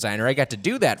game designer. I got to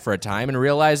do that for a time and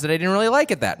realized that I didn't really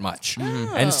like it that much.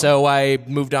 And so I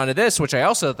moved on to this, which I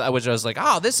also thought was just like,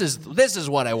 oh, this is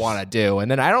what I want to do. And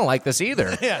then I don't like this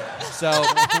either. Yeah. So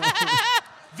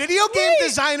Video game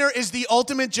designer is the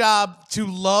ultimate job to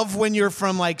love when you're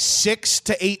from like 6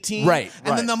 to 18. Right,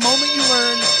 And then the moment you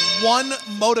learn one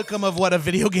modicum of what a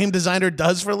video game designer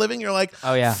does for a living, you're like,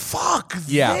 Oh, yeah. fuck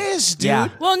Yeah. this, dude. Yeah.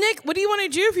 Well, Nick, what do you want to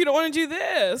do if you don't want to do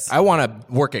this? I want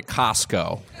to work at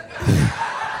Costco.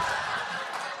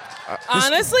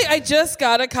 Honestly, I just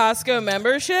got a Costco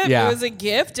membership. Yeah. It was a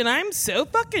gift, and I'm so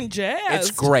fucking jazzed.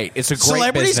 It's great. It's a great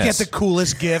Celebrities business. get the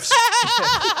coolest gifts.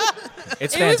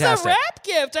 It's It fantastic. was a wrap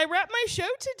gift. I wrapped my show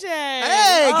today.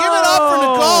 Hey, give it up for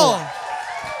Nicole.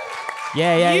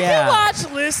 Yeah. You can watch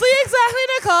Loosely Exactly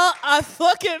Nicole on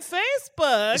fucking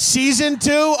Facebook. Season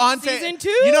 2 on Season 2.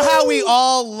 You know how we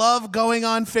all love going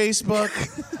on Facebook?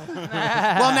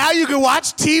 Well, now you can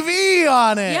watch TV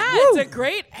on it. Yeah, it's a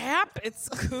great app. It's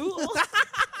cool.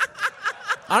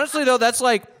 Honestly, though,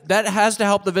 that has to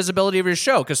help the visibility of your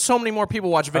show because so many more people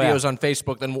watch videos on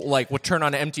Facebook than like would turn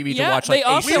on MTV to Yeah, watch like they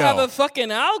also a show. have a fucking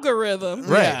algorithm.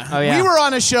 Right. Yeah. Oh, yeah. We were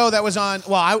on a show that was on,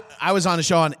 well, I was on a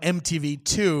show on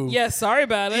MTV2. Yeah, sorry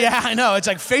about it. Yeah, I know. It's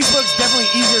like Facebook's definitely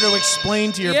easier to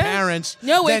explain to your Yeah. parents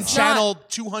No, than it's channel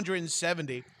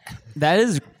 270. That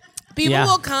is. People Yeah.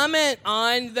 will comment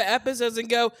on the episodes and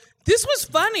go, "This was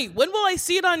funny. When will I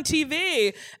see it on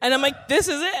TV?" And I'm like, "This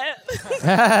is it.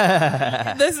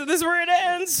 this is where it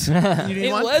ends. You need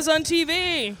It one? was on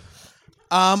TV."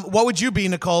 What would you be,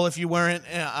 Nicole, if you weren't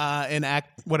an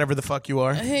act, whatever the fuck you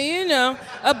are? Hey, you know,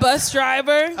 a bus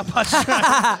driver. A bus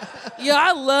driver. Yeah,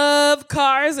 I love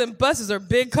cars, and buses are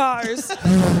big cars.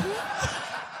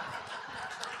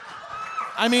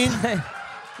 I mean,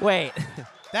 Wait.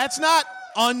 that's not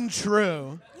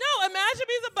untrue. No, imagine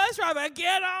being a bus driver.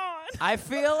 Get on. I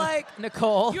feel like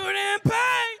Nicole. You didn't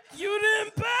pay. You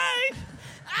didn't pay.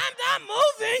 I'm not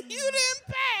moving. You didn't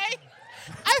pay.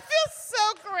 I feel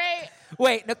so great.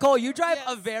 Wait, Nicole, you drive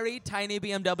Yes. a very tiny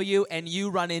BMW and you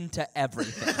run into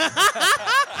everything.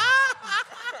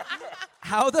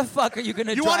 How the fuck are you going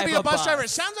to You drive want to be a bus bus driver? It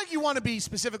sounds like you want to be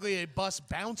specifically a bus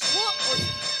bouncer.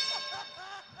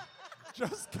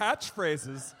 Just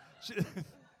catchphrases.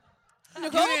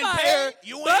 Nicole didn't Byer, pay.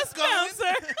 You ain't bus going. bouncer.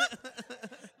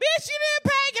 Bitch, you didn't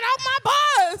pay. Get off my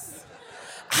bus.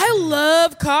 I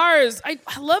love cars. I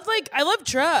love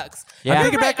trucks. Yeah. You're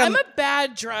I'm gonna right. get back on- I'm a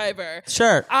bad driver.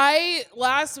 Sure. I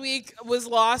last week was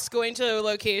lost going to a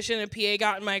location. A PA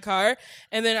got in my car,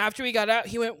 and then after we got out,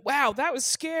 he went, "Wow, that was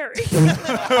scary." And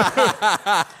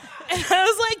I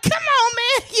was like, "Come on,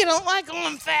 man, you don't like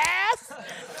going fast."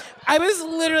 I was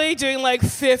literally doing like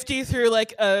 50 through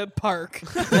like a park.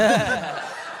 I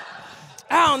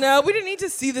don't know. We didn't need to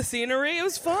see the scenery. It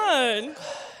was fun.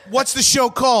 What's the show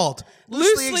called?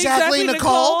 Loosely Exactly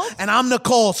Nicole. And I'm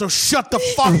Nicole, so shut the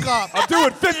fuck up. I'm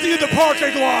doing 50 in the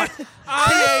parking lot.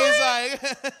 PA is like,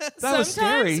 That Sometimes was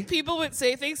scary. people would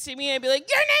say things to me and I'd be like,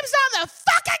 "Your name's on the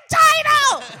fucking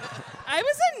title." I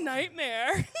was a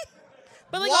nightmare.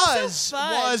 But like also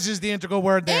fun. was is the integral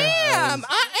word there. I am a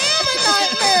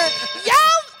nightmare.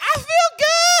 Y'all, I feel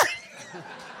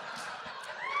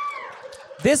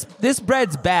good. This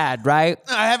bread's bad, right?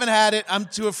 I haven't had it. I'm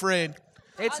too afraid.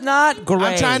 It's not great.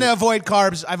 I'm trying to avoid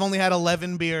carbs. I've only had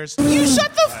 11 beers. You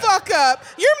shut the fuck up.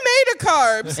 You're made of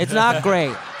carbs. It's not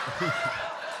great.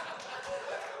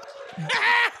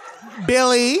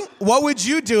 Billy, what would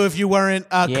you do if you weren't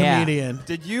a Yeah. comedian?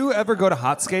 Did you ever go to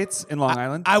Hot Skates in Long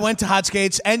Island? I went to Hot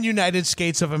Skates and United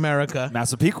Skates of America.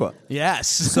 Massapequa. Yes.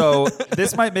 So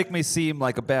this might make me seem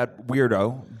like a bad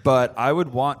weirdo, but I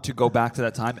would want to go back to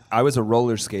that time. I was a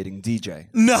roller skating DJ.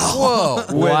 No. Whoa.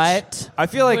 What? I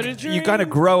feel like What a you kind of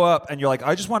dream. grow up and you're like,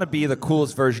 I just want to be the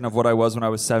coolest version of what I was when I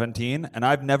was 17. And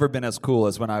I've never been as cool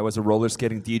as when I was a roller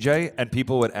skating DJ. And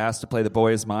people would ask to play The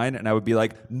Boy Is Mine, and I would be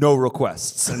like, no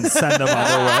requests, and send them on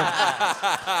their way.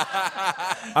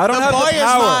 I don't The have Boy the Is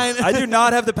power. Mine. I do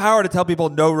not have the power to tell people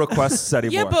no requests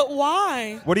anymore. Yeah, but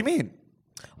why? What do you mean?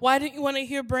 Why didn't you want to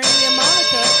hear Brandy and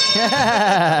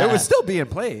Monica? It was still being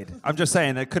played. I'm just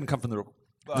saying it couldn't come from the.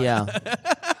 Yeah.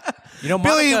 You know,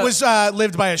 Billy Monica, was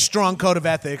lived by a strong code of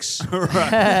ethics.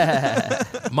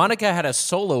 Monica had a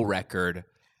solo record.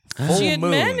 Full She had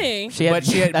Moon. many. She had,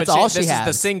 that's all she This has.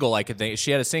 is the single I could think.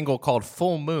 She had a single called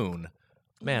Full Moon.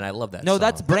 Man, I love that No, song.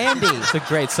 that's Brandy. It's a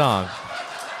great song.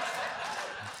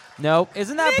 No,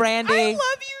 isn't that Brandy? I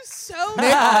love you so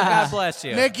Nick, God bless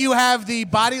you. Nick, you have the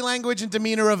body language and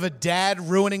demeanor of a dad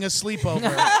ruining a sleepover.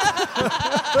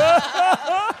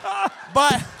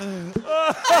 But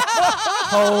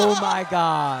Oh my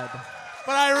God.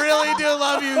 I really do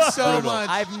love you so much.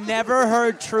 I've never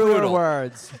heard truer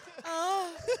words.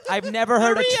 I've never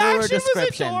heard a truer reaction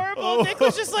description. was adorable. Nick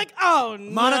was just like, oh,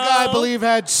 no. Monica, I believe,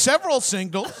 had several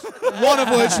singles, one of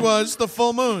which was The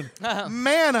Full Moon.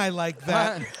 Man, I like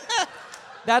that.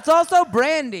 That's also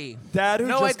Brandy. Dad, who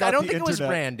No, just got I don't the think it was internet.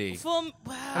 Brandy. Wow.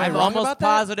 I'm wrong almost about that?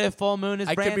 positive Full Moon is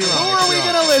I could Brandy. be Who wrong. are we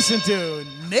going to listen to?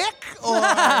 Nick or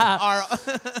our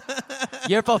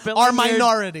You're fulfilling Our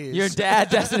minorities. Your dad,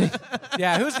 Destiny.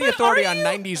 Yeah, who's the authority on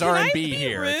Are you- 90s can I R&B be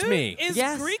here? rude? It's me. Is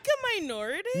Yes. Greek a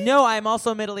minority? No, I'm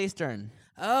also Middle Eastern.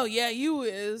 Oh, yeah, you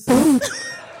is.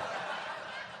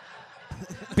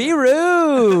 Be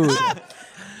rude.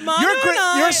 Mano and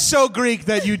I- You're so Greek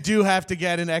that you do have to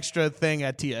get an extra thing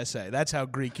at TSA. That's how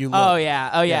Greek you look. Oh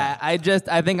yeah. I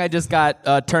think I just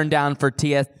got turned down for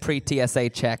pre-TSA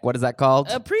check. What is that called?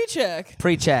 a pre-check.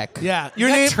 Pre-check. Yeah. You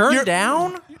got turned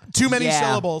down? Too many Yeah.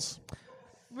 syllables.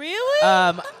 Really?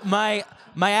 My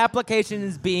application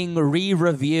is being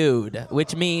re-reviewed,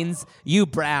 which means you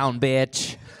brown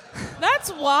bitch.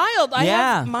 That's wild. I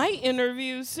Yeah. have my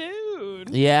interview soon.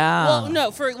 Yeah. Well, no,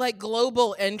 for like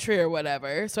global entry or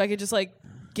whatever, so I could just like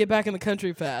get back in the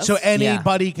country fast. So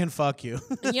anybody can fuck you.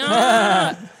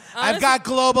 yeah. I've got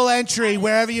global entry.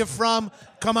 Wherever you're from,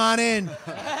 come on in.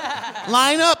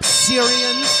 Line up,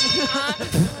 Syrians.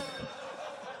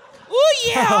 Oh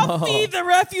yeah, I'll feed the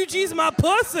refugees my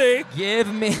pussy. Give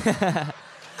me.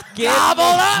 Gobble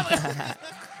up.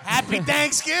 Happy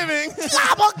Thanksgiving.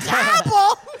 Gobble,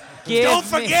 gobble. Don't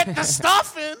forget the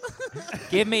stuffing.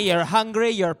 Give me. You're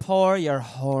hungry. You're poor. You're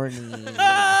horny.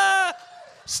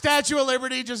 Statue of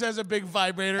Liberty just has a big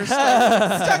vibrator. Stuck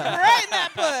right in that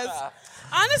puss.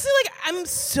 Honestly, like I'm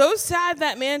so sad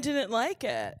that man didn't like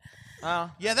it.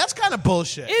 Yeah, that's kind of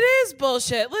bullshit. It is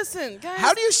bullshit. Listen, guys.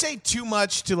 How do you say too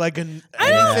much to like anything I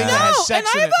don't that has know. sex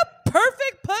And I in have it? a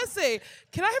perfect pussy.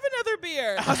 Can I have another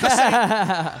beer?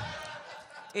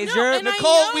 Is No, your and I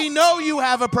Nicole, know- we know you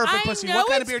have a perfect I pussy. know What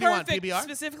kind of it's beer do you want? perfect, PBR?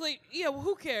 Specifically, yeah, well,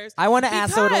 who cares? I want to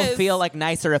ask so it'll Because- feel like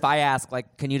nicer if I ask,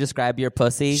 like, can you describe your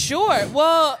pussy? Sure.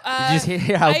 Well, Did you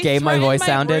hear how I gay my threatened voice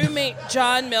sounded? My roommate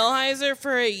John Milheiser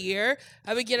for a year.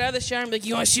 I would get out of the shower and be like,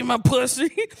 "You want to see my pussy?"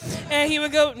 And he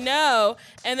would go, "No."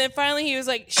 And then finally he was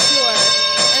like, "Sure."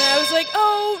 And I was like,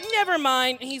 "Oh, never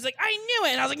mind." And he's like, "I knew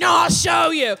it." And I was like, "No, I'll show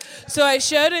you." So I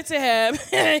showed it to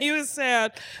him. He was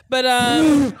sad, but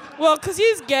well, because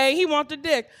he's gay, he wanted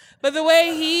dick. But the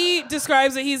way he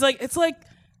describes it, he's like, it's like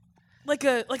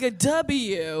a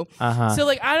W. So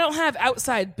like I don't have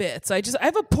outside bits. I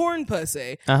have a porn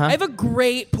pussy. I have a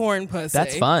great porn pussy.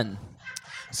 That's fun.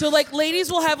 So like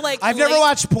ladies will have like I've never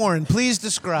watched porn. Please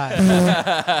describe.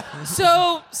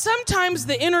 So sometimes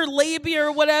the inner labia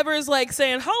or whatever is like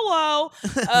saying hello.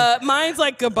 Mine's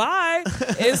like goodbye.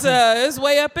 Is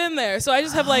way up in there. So I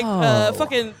just have like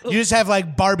fucking. You just have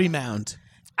like Barbie mound.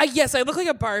 Yes, I look like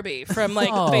a Barbie from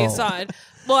like face on.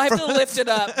 Well, I have to lift it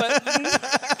up, but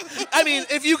I mean,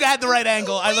 if you had the right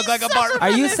angle, I look like a Barbie. Are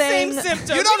you the same You saying-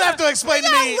 symptoms. don't have to explain to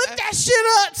me. Look that shit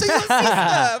up so you don't see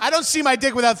stuff. I don't see my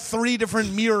dick without 3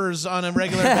 different mirrors on a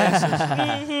regular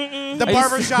basis. The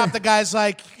barbershop, the guy's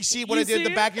like, you see what You I did? see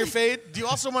The it? back of your fade? Do you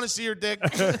also want to see your dick?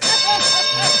 Wait,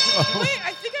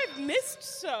 I think I've missed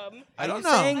some. I don't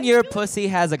Saying know. your pussy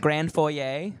has a grand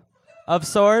foyer of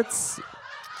sorts.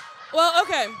 Well,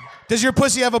 okay. Does your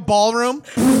pussy have a ballroom?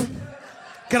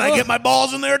 Can I get my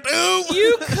balls in there too?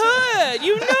 You could.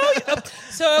 You know.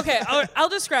 So, okay, I'll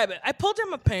describe it. I pulled down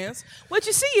my pants. What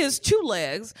you see is 2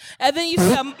 legs, and then you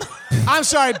see I'm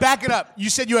sorry, back it up. You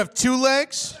said you have 2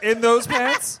 legs? In those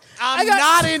pants? I'm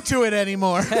not into it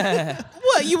anymore.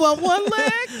 what? You want 1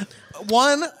 leg?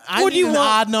 One, I What do need you an want?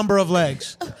 odd number of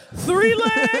legs. 3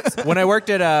 legs? When I worked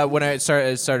at when I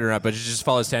started up, but just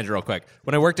follow this tangent real quick.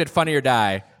 When I worked at Funny or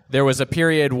Die, there was a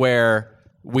period where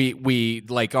we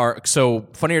like so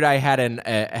Funny or Die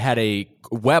had a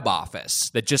web office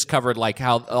that just covered like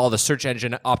how all the search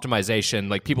engine optimization,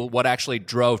 like people what actually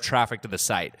drove traffic to the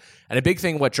site. And a big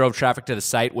thing what drove traffic to the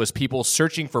site was people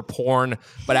searching for porn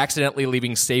but accidentally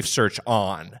leaving safe search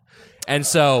on. And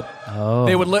so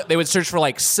they would search for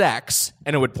like sex,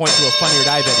 and it would point to a Funny or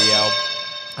Die video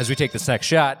as we take this next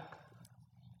shot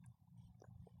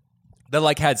that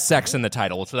like had sex in the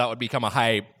title, so that would become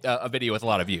a video with a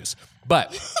lot of views.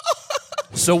 But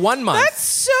so 1 month, That's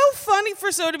so funny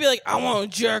for so to be like, I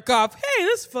want to jerk off. Hey,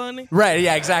 that's funny. right?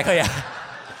 Yeah, exactly. Yeah.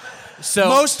 So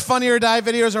Most Funny or Die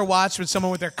videos are watched with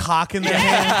someone with their cock in their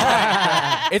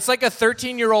hand. it's like a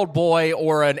 13-year-old boy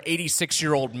or an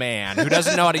 86-year-old man who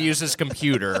doesn't know how to use his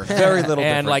computer. Very little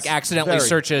and difference. like accidentally Very.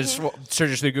 searches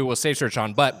through Google Safe Search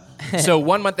on. But so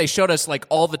one month they showed us like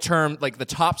all the the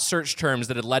top search terms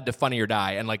that had led to Funny or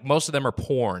Die, and like most of them are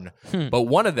porn. But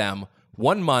one of them,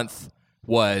 1 month,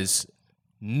 was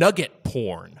nugget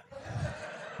porn.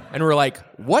 And we're like,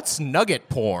 what's nugget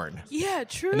porn? Yeah,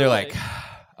 true. And they're like,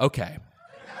 okay.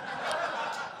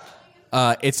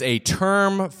 It's a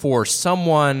term for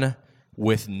someone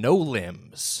with no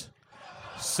limbs.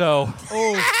 So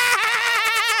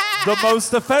The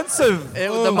most offensive.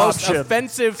 the most option.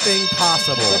 offensive thing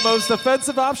possible. The most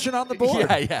offensive option on the board.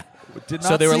 Yeah. Did So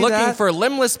not they were see looking that. for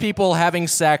limbless people having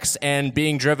sex and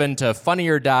being driven to Funny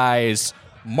or Die's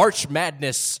March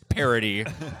Madness parody,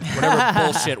 whatever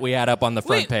bullshit we had up on the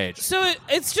front Wait, page. so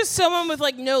it's just someone with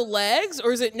like no legs,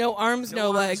 or is it no arms,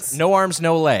 no legs? No arms,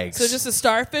 no legs. So just a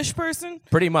starfish person?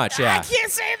 pretty much, I yeah.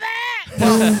 can't say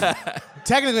that.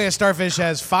 Technically, a starfish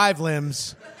has 5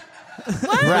 limbs.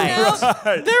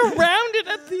 Right. They're rounded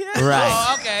at the end. Right.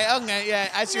 Oh, okay, yeah,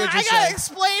 I see what you're I gotta saying.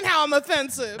 explain how I'm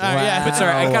offensive. All right, yeah. But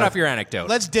sorry, I cut off your anecdote.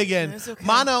 Let's dig in. It's okay.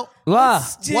 Mano,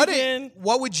 Dig what in.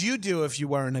 would you do if you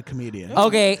weren't a comedian?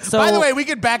 Okay, so By the way, we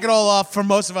could back it all off for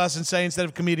most of us and say instead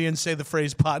of comedians, say the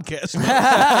phrase podcast.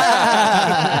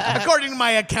 According to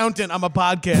my accountant, I'm a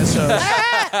podcast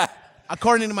host.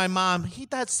 According to my mom, he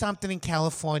does something in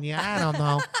California. I don't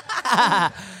know.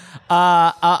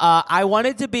 I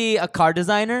wanted to be a car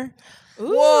designer.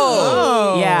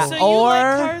 Whoa. Yeah, So you or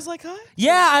like cars like I?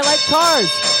 yeah, I like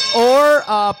cars. Or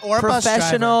Or a bus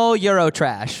professional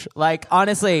Eurotrash. Like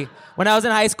honestly, when I was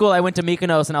in high school, I went to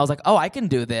Mykonos and I was like, oh, I can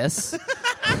do this.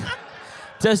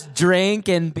 Just drink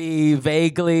and be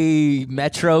vaguely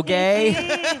metro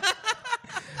gay.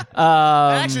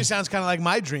 That actually sounds kind of like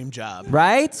my dream job.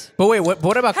 Right? But wait,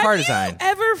 what about car Have design? you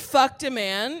ever fucked a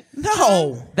man?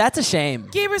 No. That's a shame.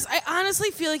 Gabrus, I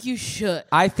honestly feel like you should.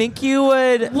 I think you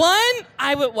would. 1,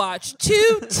 I would watch.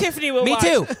 2, Tiffany would Me watch.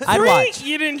 too. 3, I'd watch.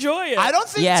 you'd enjoy it. I don't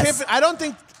think Yes. I don't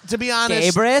think, to be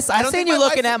honest. Gabrus, I I've don't seen think you my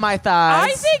looking wife- at my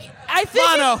thighs. I think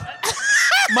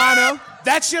Mano,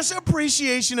 that's just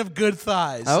appreciation of good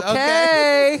thighs.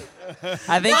 Okay.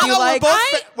 I think Mano, you like.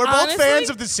 we're both honestly- fans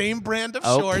of the same brand of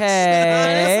shorts.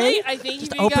 Okay. Honestly, I think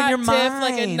Just if you open got your Tiff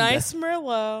like a mind. nice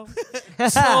Merlot,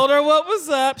 told her what was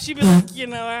up, she'd be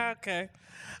like, okay.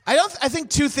 I think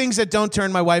 2 things that don't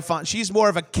turn my wife on. She's more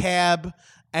of a cab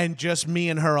and just me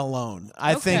and her alone.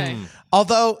 I think,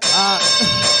 although,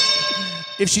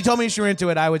 if she told me she were into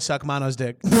it, I would suck Mano's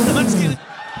dick. Let's get it.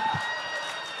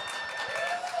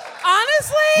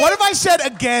 Honestly, What if I said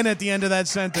again at the end of that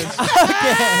sentence?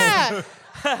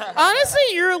 honestly,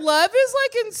 your love is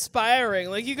like inspiring.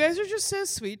 Like you guys are just so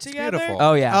sweet together. beautiful.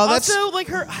 Oh yeah. Oh, that's Also, like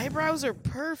her eyebrows are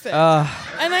perfect,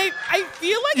 and I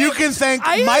feel like you can thank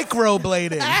I have-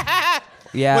 microblading.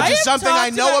 yeah. Which I is have something I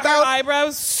talked know her about.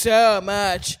 eyebrows so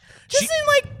much. Just in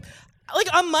like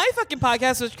on my fucking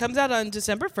podcast, which comes out on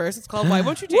December 1st. It's called Why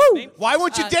Won't You Date Me? Why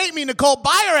won't you date me? Nicole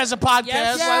Byer has a podcast.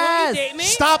 Yes, why won't you date me?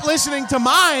 Stop listening to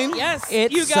mine. Yes,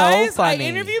 It's you so guys. funny. I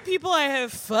interview people I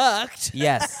have fucked.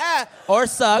 Yes. Or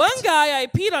sucked. One guy, I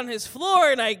peed on his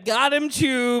floor and I got him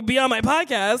to be on my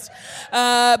podcast.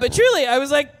 But truly, I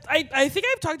was like, I think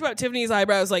I've talked about Tiffany's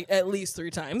eyebrows like at least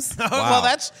 3 times.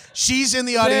 Well, she's in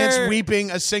the audience They're-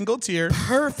 weeping a single tear.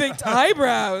 Perfect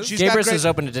eyebrows. She's got Gabrus great- is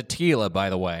open to tequila, by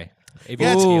the way. If you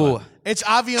Yeah, like it's- tequila. It's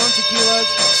Agapion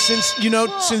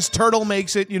tequila. Since Turtle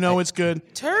makes it, it's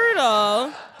good.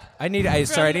 Turtle. I need one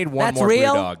That's more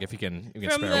real? brew dog if you can From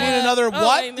spare the- one. Need another Oh,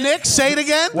 what? I missed Nick, say it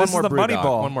again. One This more is the brew money dog.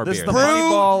 ball. One more This beer. is the money Brew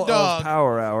ball dog. of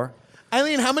Power Hour.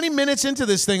 Eileen, how many minutes into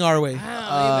this thing are we?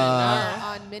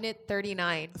 On minute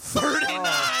 39. 39.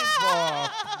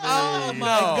 Oh my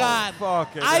God!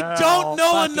 Fucking I hell. don't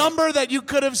know a Fuck it. number that you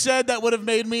could have said that would have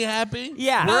made me happy.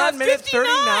 Yeah. We're on minute 59.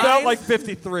 39. Felt like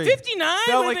 53. 59 Felt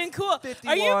would have like been cool.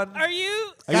 51. Are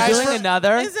you? Are Guys, you doing for-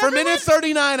 another? Is For everyone- minute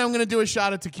 39, I'm going to do a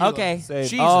shot of tequila. Okay. Save.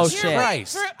 Jesus Oh Here, shit.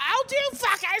 Christ. I'll do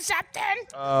fucking something.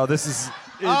 Oh, this is.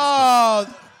 Oh,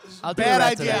 I'll do bad the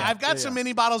rest of idea. it. I've got some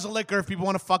mini bottles of liquor if people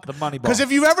want to fuck. The money ball. Because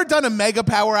if you've ever done a mega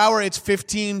power hour, it's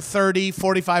 15, 30,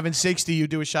 45, and 60. You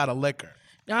do a shot of liquor.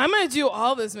 Now, I'm gonna do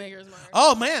all this Maker's Mark.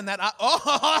 Oh, man. Good.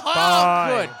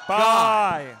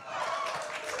 Bye.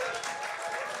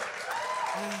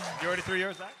 You already threw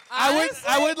yours back?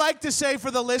 I would like to say for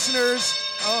the listeners.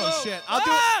 Oh, shit.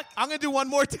 I'm going to do one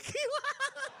more tequila.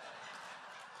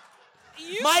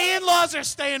 My in-laws are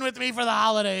staying with me for the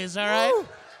holidays, all right? Woo.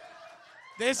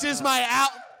 This is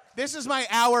my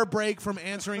hour break from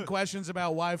answering questions about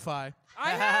Wi-Fi.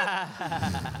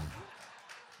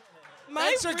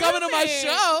 Thanks for coming to my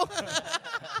show.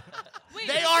 Wait,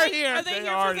 They are here. Are they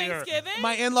here for Thanksgiving?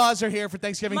 My in-laws are here for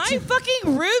Thanksgiving. My too.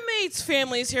 fucking roommate's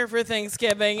family's here for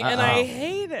Thanksgiving, and I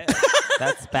hate it.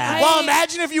 That's bad. Well,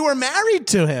 imagine if you were married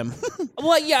to him.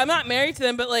 Well, yeah, I'm not married to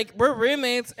them, but like we're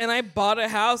roommates, and I bought a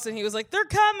house, and he was like, "They're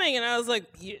coming," and I was like,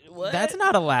 "What?" That's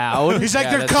not allowed. He's like,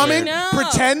 Yeah, they're that's coming. weird. No.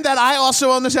 Pretend that I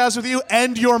also own this house with you,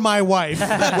 and you're my wife.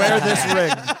 Wear this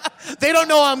ring. They don't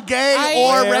know I'm gay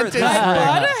or Wear rented. this I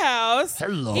bought a house.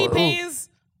 Hello. He pays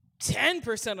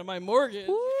 10% of my mortgage.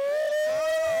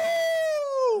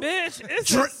 Bitch,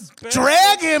 it's expensive.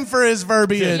 Drag him for his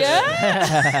verbiage.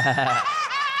 Yeah.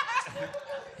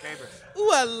 Ooh,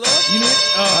 I love you.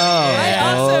 I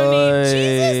Oh, also need boy.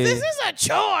 Jesus. This is a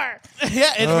chore.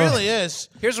 Yeah, it really is.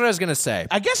 Here's what I was gonna say.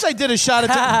 I guess I did a shot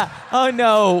at. Oh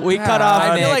no, we cut off.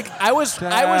 I Nick. feel like I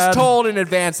was told in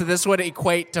advance that this would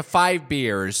equate to 5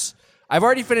 beers. I've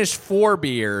already finished 4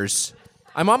 beers.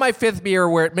 I'm on my 5th beer.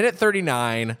 We're at minute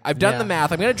 39. I've done the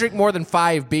math. I'm gonna drink more than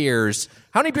 5 beers.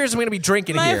 How many beers am I gonna be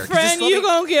drinking My here? 'Cause friend, just let you me-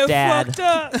 gonna get Dad. fucked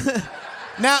up.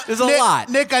 Now, There's a Nick, lot.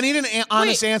 Nick, I need an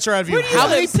honest Wait, answer out of you. where do you How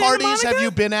live? many Santa parties Monica? have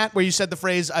you been at where you said the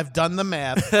phrase, I've done the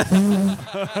math? You know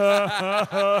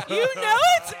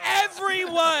it's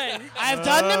everyone. I've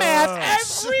done the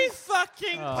math. Every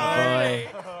fucking party.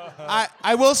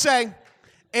 I will say,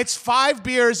 it's 5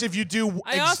 beers if you do.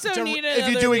 I also need if you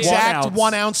another do beer. exact 1 ounce.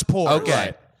 1 ounce pours.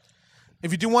 Okay.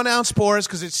 If you do 1 ounce pours,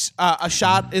 because it's a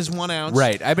shot is 1 ounce.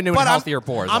 Right. I've been doing But healthier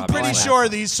pours. I'm pretty obviously. sure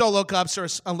these solo cups are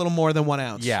a little more than 1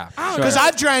 ounce. Yeah. Because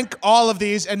I've drank all of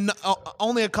these, and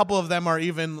only a couple of them are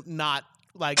even not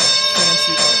like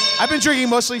fancy. I've been drinking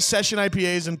mostly session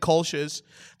IPAs and Kolsch's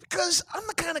because I'm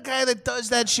the kind of guy that does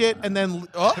that shit and then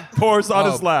Pours on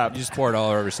Oh, his lap. You just pour it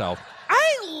all over yourself.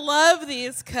 I love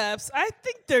these cups. I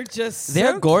think they're just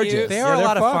They're so gorgeous. cute. They are a they're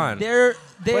lot of fun. fun. They're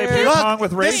Play ping pong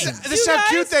with This, raisins. this is You how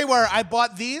cute guys- they were. I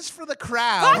bought these for the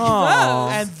crowd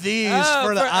Gross. and these Oh,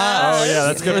 for the for us. us. Oh yeah,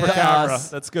 that's good for Yes. camera.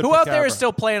 That's good. Who for out there camera. is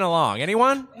still playing along?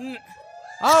 Anyone?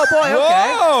 Oh boy.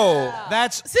 Okay. Whoa!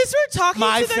 That's Since we're talking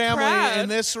my to the family crowd, in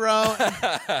this row,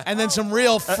 and then some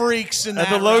real freaks in And that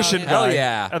the lotion row. guy. Hell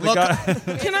yeah. And the Look- guy.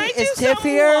 can I do Is Tiff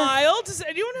something here? wild? Does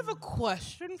anyone have a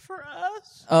question for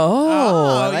us?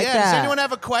 Oh, I like yeah. that. Does anyone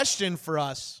have a question for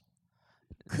us?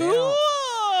 Cool.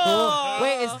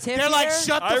 Wait, is Tiff They're like, here?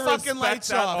 shut the I fucking respect lights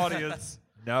that off. audience.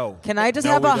 No. Can I just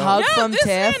No, have we a don't. hug Yeah, from this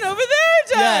Tiff? man over there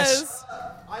does. Yes.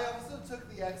 I also took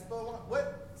the expo one.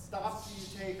 What stops do you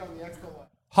take on the expo one?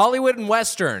 Hollywood and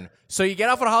Western. So you get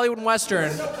off at Hollywood and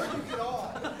Western.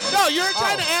 No, you're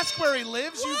trying to ask where he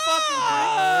lives, you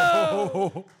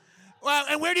fucking freak. Well,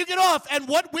 and where do you get off? And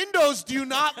what windows do you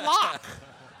not lock?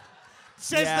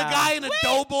 Says Yeah. the guy in a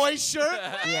Doughboy shirt.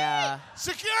 Yeah,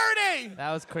 Security!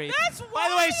 that was creepy. That's By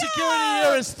the way, security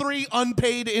here is 3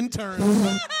 unpaid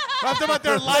interns. Have to put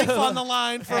their life on the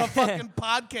line for a fucking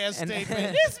podcast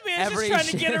statement. This man's Every just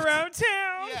trying to get shift. around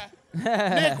town.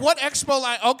 Nick, what expo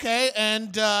line? Okay,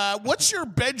 and what's your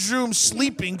bedroom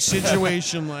sleeping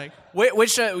situation like?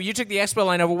 Which you took the expo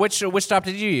line over? Which stop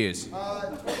did you use?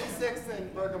 26 in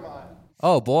Bergamot.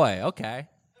 Oh boy. Okay.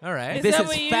 All right. This that is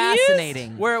what you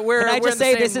fascinating. We're Can I we're just in the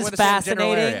say this same- is we're the same general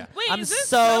fascinating? area. Wait, I'm is this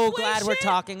so subway glad we're shit?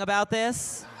 talking about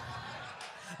this.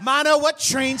 Mano, what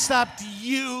train stop do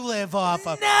you live off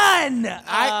of? None.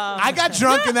 I got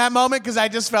drunk in that moment because I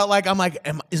just felt like,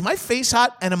 is my face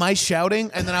hot and am I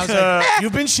shouting? And then I was like,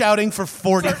 you've been shouting for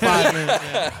 45 minutes.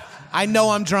 Yeah. I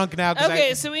know I'm drunk now.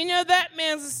 Okay, so we know that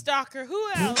man's a stalker. Who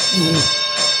else?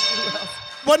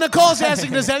 What Nicole's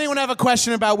asking, does anyone have a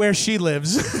question about where she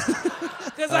lives?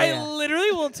 Because I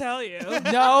literally will tell you.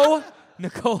 No,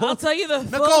 Nicole. I'll tell you the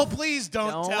full. Nicole, please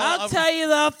don't tell. I'll tell you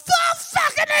the full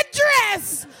fucking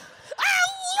address. I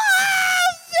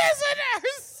love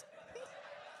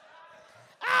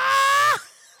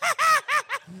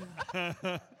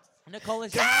visitors. Nicole,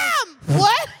 is your house,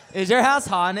 What? is your house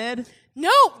haunted?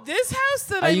 No, this house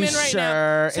that Are I'm you in right sure?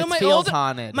 now. It my feels old,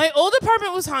 haunted. My old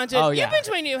apartment was haunted. Oh, You've yeah. been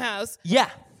to my new house. Yeah.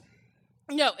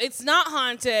 No, it's not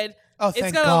haunted. Oh, it's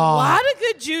thank got God. a lot of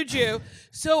good juju.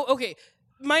 So, okay,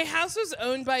 my house was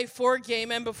owned by 4 gay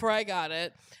men before I got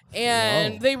it.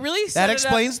 And they really set That it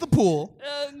explains the pool.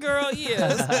 up. Girl,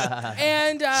 yes.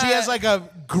 And She has like a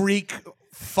Greek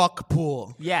fuck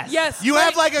pool. Yes. yes, You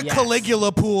have like a Yes.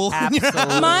 Caligula pool.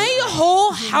 Absolutely. my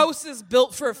whole house is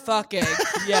built for fucking.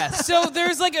 Yes. So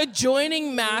there's like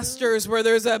adjoining masters where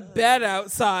there's a bed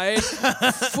outside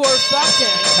for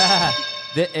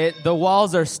fucking. The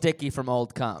walls are sticky from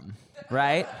old cum,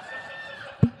 right?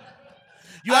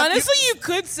 You have- Honestly, you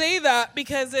could say that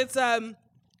because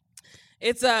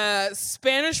It's a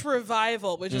Spanish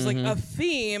revival, which is like a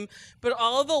theme, but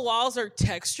all of the walls are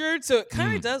textured, so it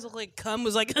kind of does look like cum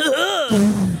was like.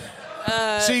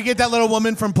 So you get that little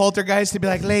woman from Poltergeist to be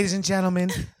like, ladies and gentlemen,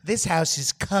 this house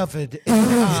is covered in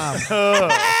cum.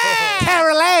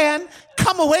 Carol Ann,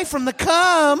 come away from the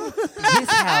cum. This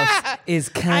house is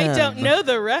cum. I don't know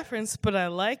the reference, but I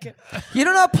like it. You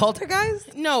don't know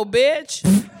Poltergeist? No,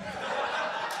 bitch.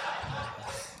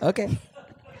 Okay.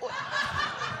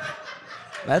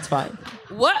 That's fine.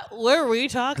 What were we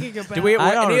talking about? Do we?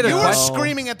 I don't Any other You were questions?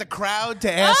 screaming at the crowd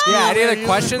to ask. Yeah. Any you- other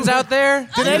questions out there?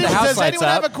 Does anyone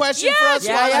have a question for us?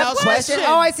 Yeah, while I the have house a question.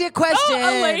 Oh, I see a question.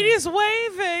 Oh, a lady's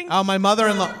waving. Oh, my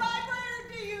mother-in-law.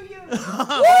 Oh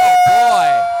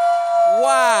boy!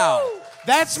 Wow.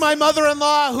 That's my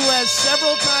mother-in-law who has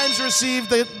several times received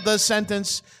the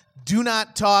sentence, "Do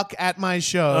not talk at my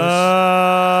shows."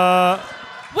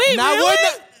 Wait, Now, really?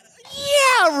 wouldn't-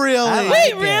 Yeah, really. I like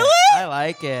Wait, it. really? I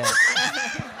like it.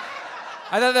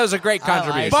 I thought that was a great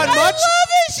contribution. But I much, love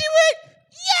it. She went,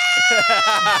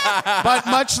 yeah. but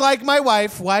much like my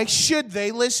wife, why should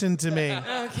they listen to me?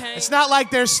 Okay. It's not like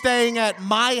they're staying at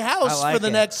my house I like for the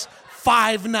it. next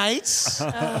 5 nights. All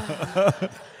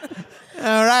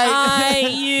right. I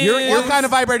use What kind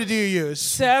of vibrator do you use?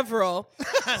 several.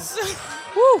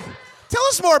 Tell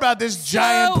us more about this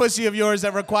giant So- pussy of yours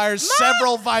that requires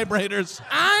several vibrators.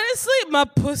 Honestly, my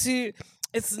pussy,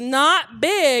 it's not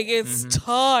big, it's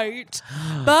tight.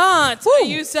 But I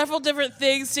use several different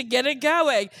things to get it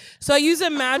going. So I use a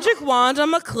magic wand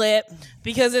on my clit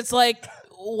because it's like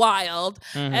wild.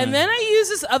 And then I use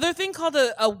this other thing called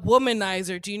a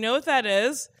womanizer. Do you know what that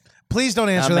is? Please don't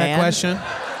answer that man? question.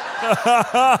 Who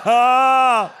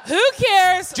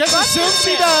cares? Just Fuck assume this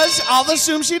she man. does. I'll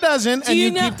assume she doesn't, and you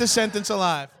you know- keep the sentence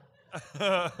alive.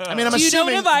 I mean, I'm Do you know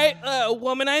assuming. what a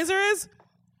womanizer is?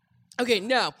 Okay,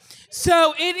 no.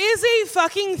 So it is a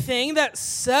fucking thing that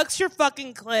sucks your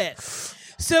fucking clit.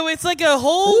 So it's like a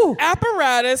whole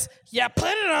apparatus. You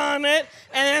put it on it,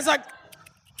 and then it's like.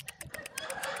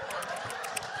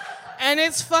 And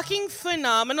it's fucking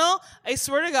phenomenal. I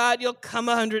swear to God, you'll come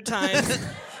 100 times.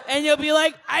 And you'll be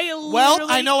like, Well,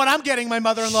 I know what I'm getting my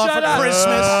mother-in-law Shut for up.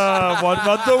 Christmas. 1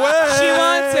 month away. She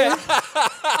wants it.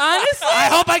 Honestly, I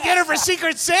hope I get her for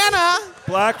Secret Santa.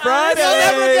 Black Friday. You'll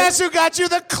never guess who got you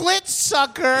the clit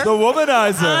sucker. The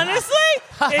womanizer. honestly,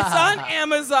 it's on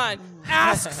Amazon.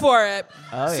 Ask for it.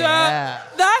 Oh, so yeah.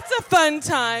 that's a fun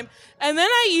time. And then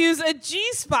I use a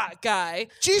G-spot guy.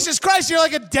 Jesus Christ, you're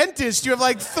like a dentist. You have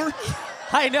like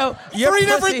I know. three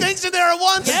different things in there at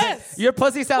once. Yes. Your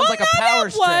pussy sounds like a not power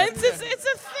at strip. once. It's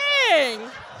a thing.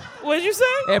 What did you say?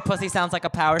 Your pussy sounds like a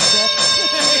power strip.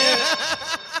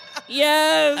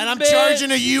 Yes. And I'm bitch. charging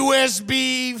a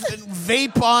USB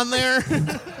vape on there.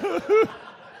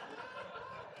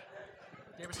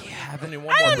 I don't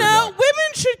know.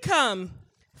 Women should come.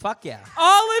 Fuck yeah.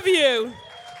 All of you.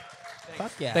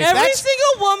 Fuck yeah. Every That's-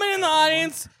 single woman in the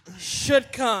audience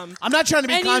should come. I'm not trying to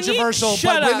be And controversial,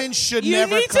 shut but up. women should you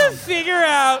never need come. to figure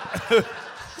out.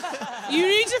 You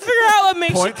need to figure out what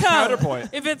makes Point, you come. counterpoint.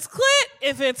 If it's clit,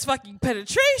 if it's fucking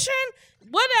penetration,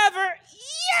 whatever,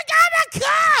 you gotta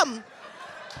come.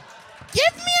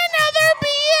 Give me another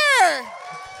beer.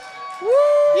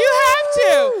 You have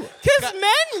to, because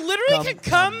men literally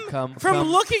can come from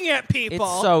looking at people.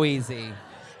 It's so easy.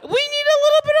 We need a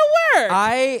little bit of work.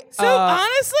 So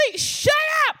Honestly, shut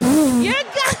up. You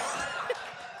got.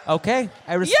 okay,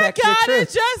 I You respect your gotta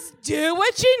truth. just do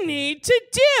what you need to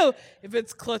do. If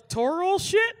it's clitoral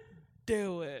shit,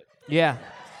 do it. Yeah.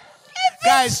 If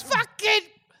Guys, it's fucking.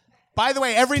 by the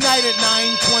way, every night at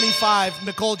 9:25,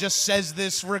 Nicole just says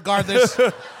this regardless.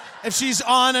 If she's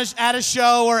at a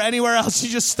show or anywhere else, she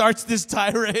just starts this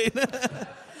tirade.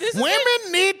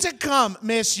 Women need to come.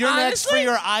 Miss, you're next for Honestly,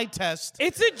 your eye test.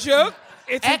 It's a joke.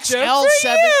 It's a joke for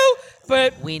XL7. you.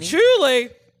 But Weenie. truly,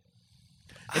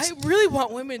 I really want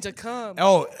women to come.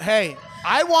 Oh, hey,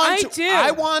 I I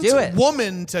want Do it.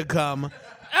 woman to come.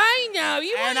 I know.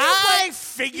 You And want your I wife-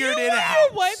 figured you it want out.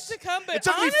 your wife to come, but It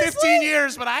took honestly, me 15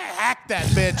 years, but I hacked that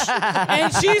bitch.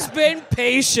 and she's been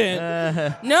patient.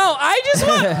 No, I just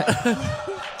want.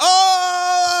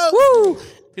 Oh!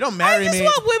 You don't I marry just me.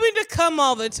 want women to come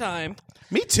all the time.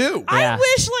 Me too. Yeah. I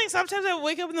wish, like, sometimes I would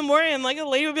wake up in the morning and, like, a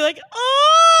lady would be like,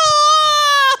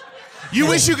 oh! You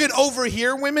wish you could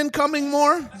overhear women coming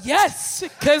more? Yes,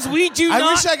 because we do I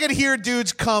not. wish I could hear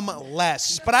dudes come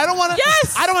less. But I don't want to.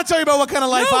 Yes! I don't want to tell you about what kind of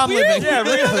life no, I'm living. we're on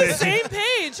the same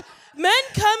page. Men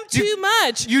come too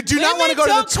much. You do not want to go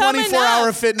to the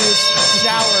 24-hour fitness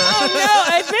shower. Oh,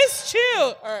 no, I missed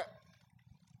you.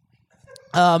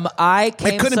 I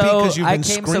came couldn't be 'cause you've been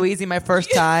so easy my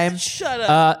first time. Shut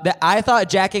up. That I thought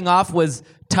jacking off was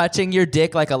touching your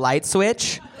dick like a light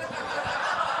switch,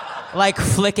 like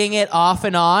flicking it off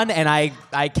and on, and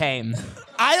I came.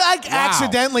 I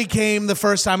accidentally came the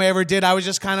first time I ever did. I was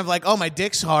just kind of like, oh, my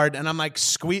dick's hard, and I'm like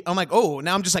I'm like, oh,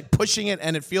 now I'm just like pushing it,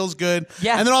 and it feels good.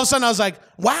 Yeah. And then all of a sudden I was like,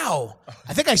 wow,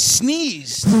 I think I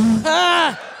sneezed.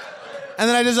 And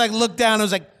then I just like looked down. And I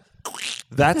was like,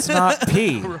 That's not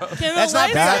pee. Can the That's not-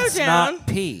 lights That's go down? not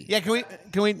pee. yeah, can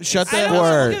we shut I that? don't know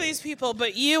Word. look at these people,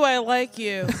 but you, I like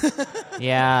you.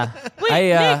 Yeah. Wait,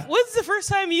 Nick, when's the first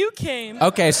time you came?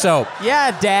 Okay, so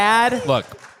Yeah, Dad. look.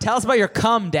 Tell us about your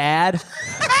cum, Dad.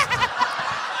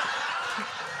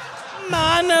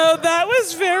 Mano, that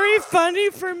was very funny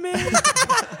for me.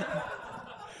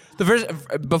 The first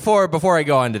before I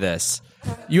go on to this,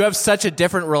 you have such a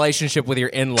different relationship with your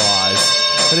in-laws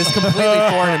that is completely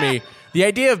foreign to me. The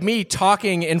idea of me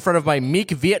talking in front of my meek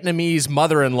Vietnamese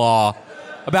mother-in-law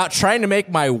about trying to make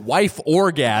my wife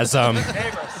orgasm.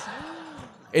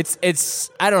 It's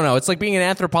I don't know. It's like being an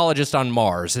anthropologist on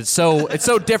Mars. It's so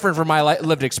different from my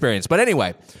lived experience. But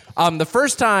anyway, the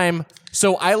first time,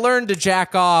 so I learned to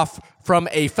jack off from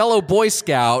a fellow Boy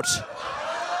Scout.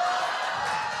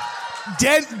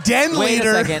 Den Wait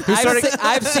leader. a second.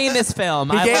 I've seen this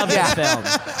film. I love this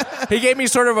film. He gave me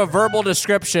sort of a verbal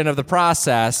description of the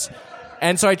process,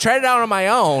 and so I tried it out on my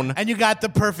own. And you got the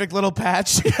perfect little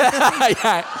patch.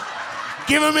 Yeah,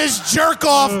 Give him his jerk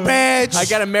off badge. I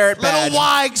got a merit badge Little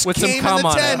Wags with some came cum in the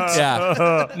on tent. it.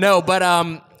 Yeah, no, but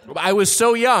I was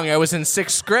so young. I was in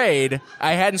 6th grade.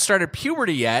 I hadn't started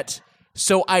puberty yet,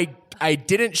 so I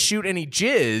didn't shoot any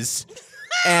jizz,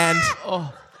 and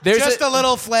there's Just a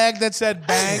little flag that said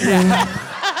bang.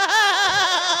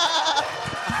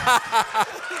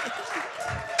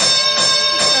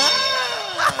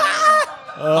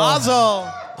 Mazel.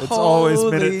 It's always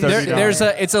minute 39.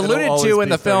 It's alluded It'll to always in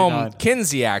the be film 39.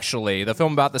 Kinsey, actually, the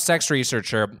film about the sex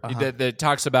researcher that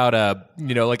talks about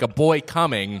like a boy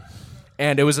coming,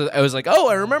 and I was like, oh,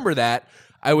 I remember that.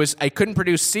 I couldn't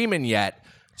produce semen yet,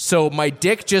 so my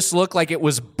dick just looked like it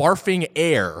was barfing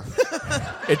air.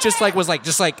 It just was like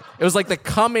the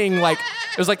coming, like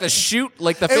it was like the shoot,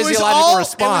 like the physiological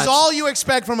response. It was all you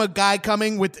expect from a guy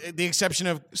coming, with the exception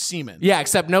of semen. Yeah,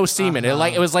 except no semen.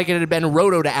 It was like it had been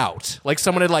rotoed out, like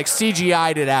someone had like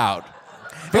CGI'd it out.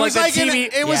 It was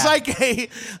like a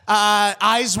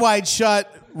Eyes Wide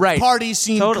Shut party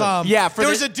scene. Totally. Come. Yeah, there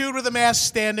was a dude with a mask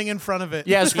standing in front of it.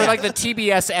 Yeah, it's for like the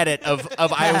TBS edit of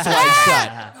Eyes Wide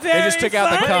Shut. They just took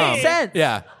out the cum. Makes sense.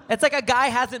 Yeah. It's like a guy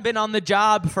hasn't been on the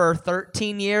job for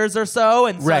 13 years or so,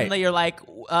 and suddenly you're like,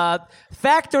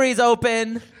 factory's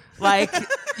open. Like,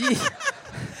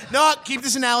 no, keep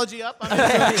this analogy up. Ride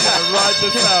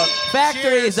this out.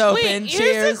 factory's open. Wait, Cheers.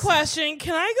 here's the question.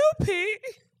 Can I go pee?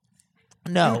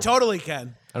 No. You totally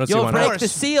can. I don't see You'll why break not. the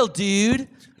seal, dude.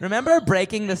 Remember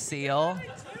breaking the seal?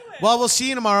 Well, we'll see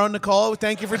you tomorrow, Nicole.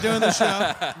 Thank you for doing the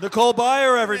show. Nicole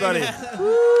Byer, everybody.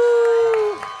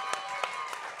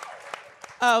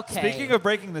 Okay. Speaking of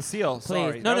breaking the seal,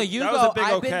 sorry. No, that, you that go. Was a big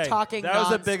I've okay. been talking That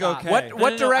was a big nonstop. okay.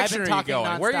 What I've direction been are you talking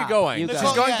going? Where are you nonstop. going? You She's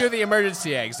go. going through the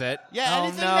emergency exit. Yeah, Oh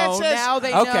anything no! that says Now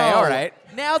they know. Okay, all right.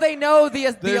 Now they know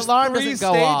the There's alarm 3 doesn't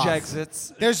go stage off.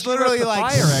 exits. there's You're literally at the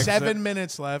like fire exit. 7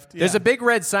 minutes left. There's Yeah. a big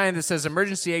red sign that says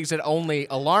emergency exit only.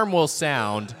 Alarm will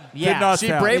sound. Yeah. Did not She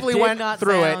sound. bravely It did went not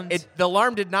through sound. it. The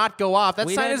alarm did not go off. That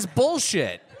We sign didn't- is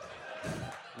bullshit.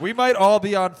 We might all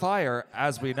be on fire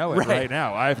as we know it right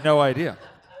now. I have no idea.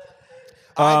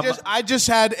 I just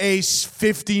had a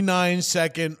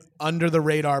 59-second under the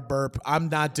radar burp. I'm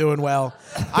not doing well.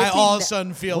 I all of a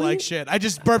sudden feel like shit. I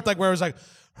just burped like where it was like,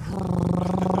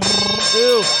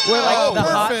 Where like the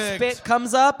hot perfect. spit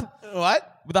comes up.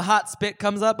 what? The hot spit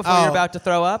comes up before Oh. you're about to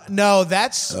throw up. No,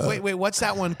 that's wait. What's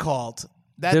that one called?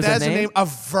 There's a That's the name? name. A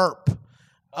verp.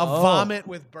 A vomit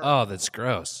with burp. Oh, that's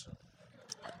gross.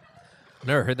 I've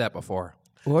never heard that before.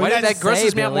 What Why did did that that grosses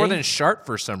say, me out more Billy? than sharp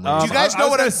for some reason? Do you guys know I was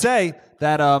what going I to say?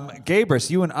 That Gabrus,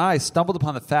 you and I stumbled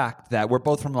upon the fact that we're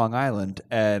both from Long Island,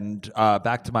 and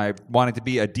back to my wanting to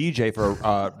be a DJ for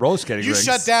roller skating You rinks.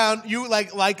 shut down. You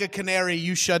like a canary.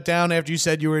 You shut down after you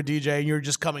said you were a DJ, and you were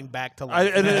just coming back to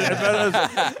life.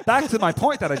 Back to my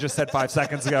point that I just said 5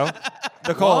 seconds ago.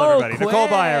 Nicole, Whoa, everybody. Nicole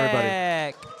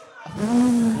Byer,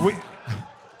 everybody. quick.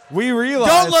 We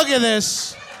realized. Don't look at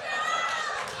this.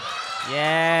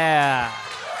 Yeah.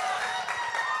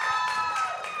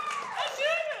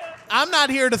 I'm not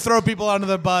here to throw people under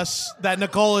the bus that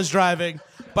Nicole is driving,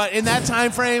 but in that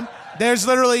time frame, there's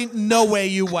literally no way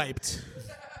you wiped.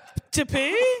 To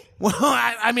pee? Well,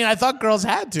 I mean, I thought girls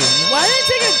had to. Why did I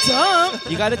take a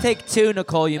dump? You got to take 2,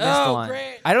 Nicole. You missed Oh, one.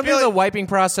 great. I don't think the wiping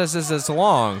process is as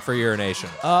long for urination.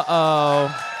 Uh-oh.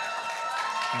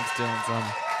 He's doing some.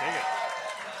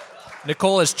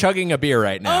 Nicole is chugging a beer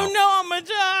right now. Oh no, I'm gonna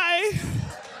die.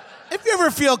 If you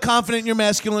ever feel confident in your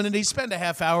masculinity, spend a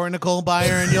half hour in Nicole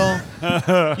Byer and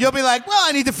you'll be like, well,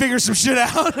 I need to figure some shit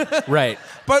out. Right.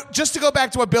 But just to go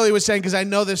back to what Billy was saying, because I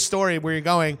know this story where you're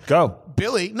going. Go.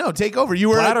 Billy, no, take over. You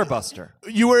were Bladderbuster.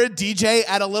 You were a DJ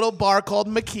at a little bar called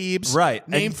McKeeb's. Right.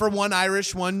 Named And- for one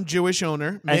Irish, one Jewish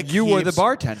owner. And you were the McKeeb's.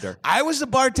 bartender. I was the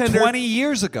bartender. 20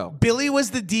 years ago. Billy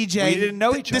was the DJ. We didn't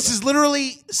know each This other. is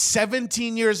literally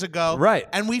 17 years ago. Right.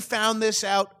 And we found this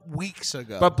out weeks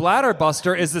ago. But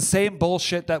Bladderbuster is the same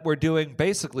bullshit that we're doing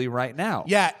basically right now.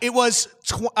 yeah, it was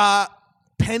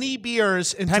penny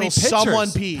beers until Penny pitchers. someone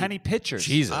peed. Penny pitchers.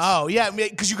 Jesus. Oh, yeah,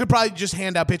 because you could probably just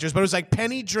hand out pictures, but it was like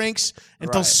penny drinks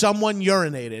until Right. someone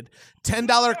urinated.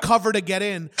 $10 cover to get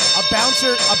in.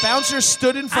 A bouncer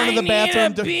stood in front of the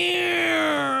bathroom.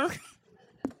 Beer.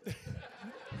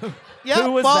 Yeah,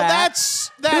 Who was well, that? that's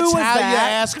Who was how you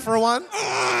that? ask for one.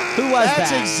 Who was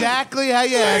That's that? exactly how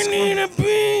you ask for one. A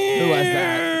beer. Who was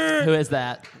that? Who is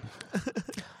that?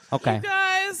 Okay.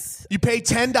 Guys. You pay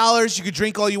 $10, you could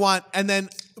drink all you want, and then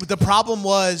the problem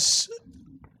was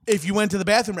if you went to the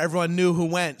bathroom, everyone knew who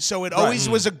went. So it always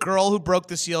was a girl who broke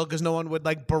the seal because no one would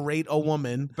like berate a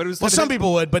woman. But it was well, some typically-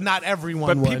 people would, but not everyone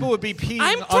But would. people would be peeing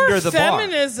I'm under for the bar.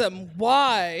 feminism.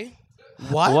 Why?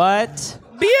 What?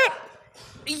 Be it.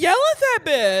 Yell at that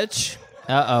bitch.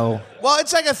 Uh-oh. Well,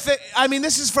 it's like a thing. I mean,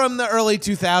 this is from the early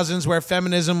 2000s where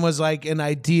feminism was like an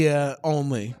idea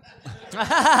only.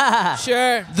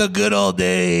 Sure. The good old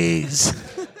days.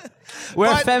 Where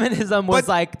But- feminism was but-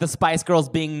 like the Spice Girls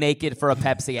being naked for a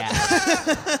Pepsi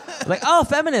ad. Like, oh,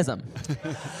 feminism.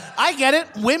 I get it.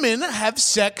 Women have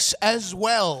sex as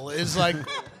well, is like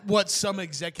what some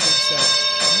executives say.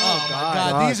 Oh, my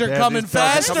God. These are Yeah, coming these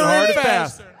bags are faster coming hard and and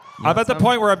fast. faster. I'm at the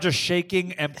point where I'm just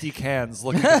shaking empty cans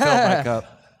looking to fill my cup.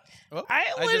 I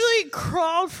literally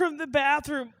crawled from the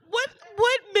bathroom. What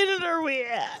minute are we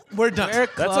at? We're done. We're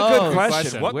That's a close. good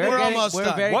question. What, We're, We're getting- almost we're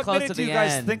done. very what close minute to do the you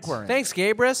guys end. think we're in? Thanks,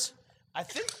 Gabrus. I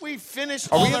think we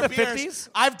finished Are all we our in the beers. 50s?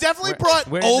 I've definitely We're brought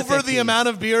in the over the 50s. amount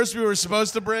of beers we were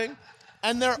supposed to bring,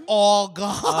 and they're all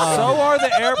gone. So are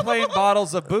the airplane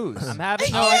bottles of booze. I'm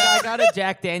having. No, I got a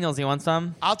Jack Daniels. You want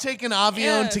some? I'll take an Avion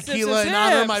Yeah, tequila sip, in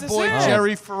honor of sip, my sip, boy sip.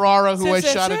 Jerry Ferrara, who I Sip,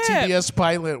 sip, shot a sip. TBS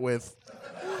pilot with.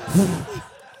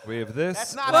 We have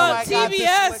this. Not Well, how I got this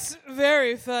TBS,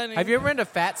 very funny. Have you ever been to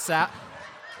Fat Sal?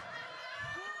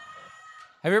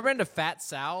 Have you ever been to Fat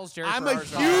Sal's? Jerry I'm a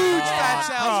Ferrara's huge Fat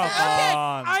Sal's fan. Okay,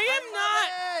 on. I am not.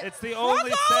 It's the Fuck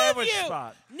only all sandwich of you.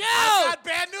 spot. No. I've got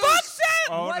bad news. Fuck Sat.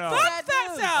 Oh, What? no. Fuck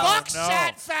Fat Sal. Fuck no.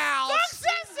 Sat Sal's. Fuck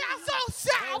Sat Sal. So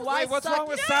Sal. Why? What's wrong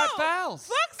with Sat Val's?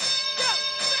 Fuck.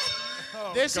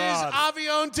 No. This God. is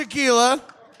Avion tequila.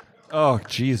 Oh,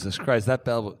 Jesus Christ. That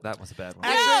was a bad one. Actually,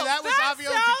 No, that was Fat Avion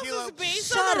Sal's tequila. is based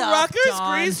Shut on the up, Rutgers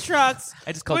John. grease trucks,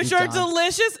 I just called which you are John.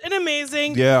 delicious and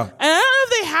amazing. Yeah. And I don't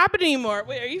know if they happen anymore.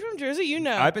 Wait, are you from Jersey? You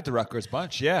know. I've been to Rutgers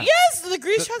bunch, yeah. Yes, the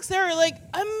grease trucks there are like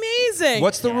amazing.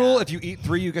 What's the rule? If you eat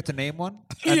 3, you get to name one?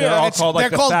 And Yeah, they're all it's- called like they're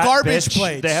the called fat garbage bitch.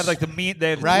 plates. They have like the meat. They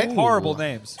have Right? horrible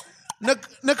names.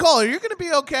 Nicole, are you going to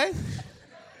be okay?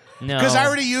 No. Because I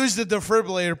already used the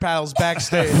defibrillator paddles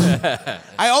backstage.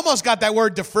 I almost got that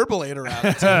word defibrillator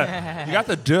out. You got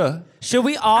the duh. Should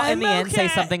we all, I'm in the end, say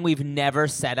okay. something we've never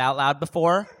said out loud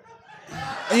before?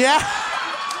 Yeah.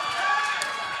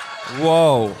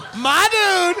 Whoa.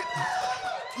 My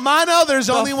dude. Mano,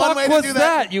 there's only one way to do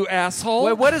that. you asshole?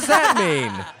 Wait, what does that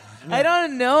mean? I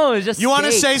don't know. It's just You want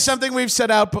to steak. say something we've said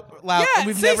out loud? Yeah,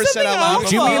 we've say never said out something loud. awful.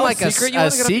 Do you mean Oh, like a secret? You wanna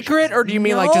get up- secret, or do you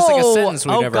mean like just like a No. sentence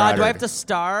we've Oh, never God, uttered? do I have to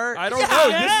start? I don't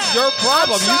know. This is your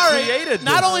problem. I'm sorry. You created this.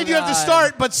 Not only do you have to God.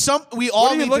 start, but we all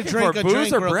What are you need to looking drink for? a Booze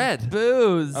drink. or real- bread?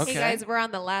 Booze. Hey guys, we're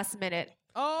on the last minute.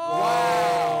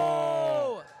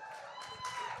 Oh.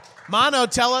 Mano,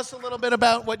 tell us a little bit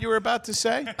about what you were about to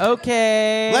say.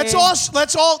 Okay. Let's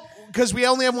all, because we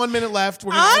only have 1 minute left.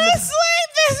 We're gonna end the- Honestly,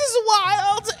 this is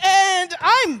wild, and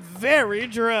I'm very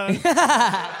drunk.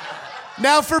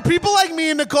 Now, for people like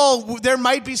me and Nicole, there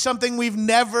might be something we've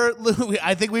never.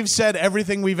 I think we've said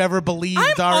everything we've ever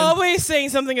believed. I'm always saying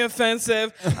something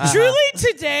offensive. Truly,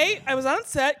 today I was on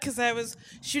set because I was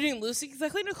shooting Lucy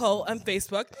Exactly Nicole on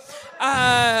Facebook.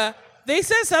 They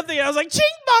said something, and I was like, "Ching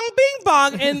bong, bing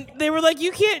bong," and they were like,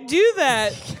 "You can't do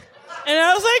that." And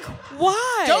I was like,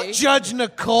 why? Don't judge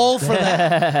Nicole for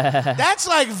that. That's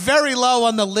like very low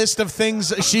on the list of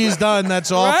things she's done.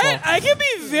 That's awful. Right? I can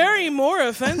be very more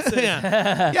offensive.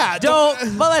 Yeah.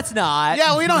 Don't. Well, let's not.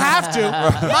 Yeah, we don't have to.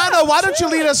 Mano, why don't you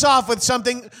lead us off with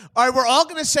something? All right, we're all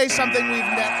going to say something we've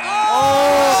never.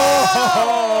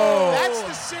 Oh! That's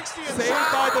the 60th. Saved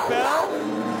by the bell?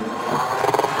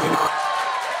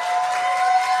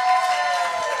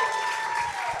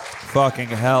 Fucking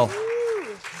hell.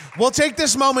 We'll take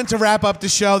this moment to wrap up the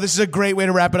show. This is a great way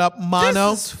to wrap it up.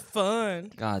 Mano. This is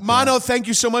fun. God. Mano, thank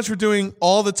you so much for doing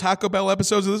all the Taco Bell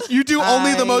episodes of this. You do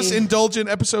only the most indulgent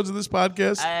episodes of this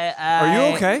podcast. Are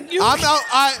you okay? I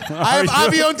have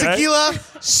Agapion okay? tequila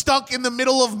stuck in the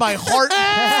middle of my heart.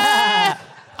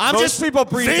 I'm Most just people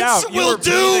breathe Vince out. You will were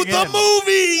do breathing the in.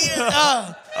 movie.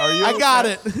 Are you I got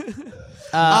okay? it.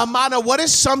 Mano, what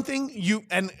is something you,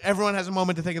 and everyone has a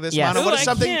moment to think of this, Yes. Mano, what Ooh, is I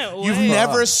something can't you've wait.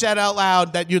 never said out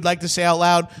loud that you'd like to say out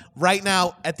loud right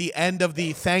now at the end of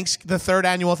the third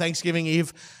annual Thanksgiving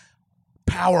Eve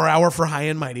Power Hour for High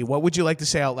and Mighty? What would you like to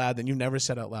say out loud that you've never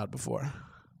said out loud before?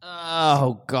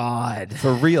 Oh God.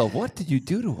 For real, what did you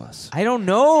do to us? I don't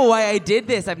know why I did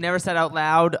this. I've never said out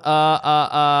loud.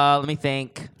 Let me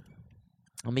think.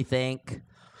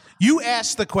 You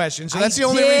asked the question, so that's I the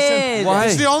only did. reason. Why?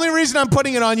 It's the only reason I'm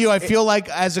putting it on you. I feel like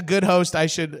as a good host, I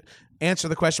should answer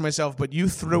the question myself, but you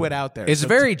threw it out there. It's So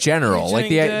very general. You're Like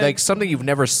doing good. like something you've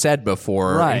never said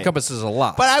before Right. encompasses a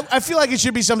lot. But I feel like it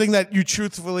should be something that you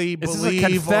truthfully this a believe.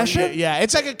 confession? Yeah,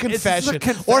 it's like a confession.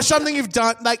 confession? Or something you've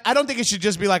done. Like, I don't think it should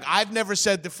just be like, I've never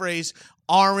said the phrase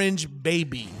orange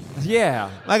baby.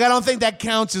 Yeah. Like, I don't think that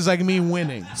counts as like me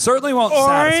winning. Certainly won't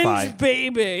Orange satisfy.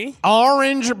 baby.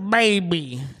 Orange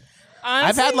baby. Honestly,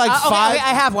 I've had like Okay, 5.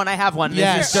 I have one.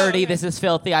 Yes. This is dirty. This is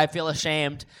filthy. I feel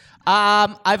ashamed.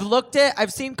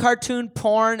 I've seen cartoon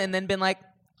porn and then been like,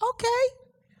 okay.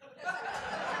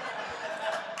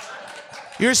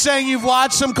 You're saying you've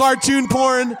watched some cartoon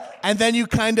porn and then you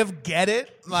kind of get it?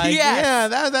 Like,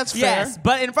 Yes. yeah, that's fair. Yes,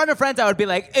 but in front of friends, I would be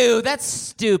like, "Ooh, that's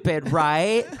stupid,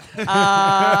 right?"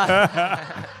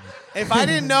 If I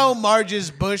didn't know Marge's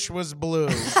bush was blue.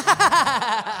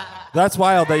 That's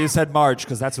wild that you said Marge,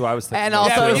 because that's who I was thinking. And of.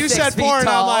 also- Yeah, when you 6 said feet porn, I'm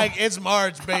tall. like, it's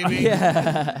Marge, baby.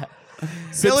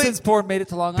 Simpsons porn made it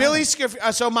to Long Island. Billy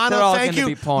Scafuri. So, They're Mano, all thank gonna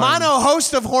you. be porn. Mano,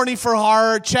 host of Horny for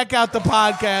Horror. Check out the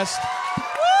podcast.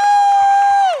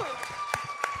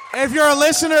 If you're a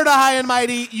listener to High and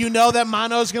Mighty, you know that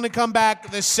Mano's going to come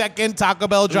back the second Taco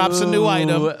Bell drops a new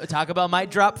item. Ooh, Taco Bell might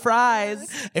drop fries.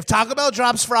 If Taco Bell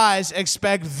drops fries,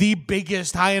 expect the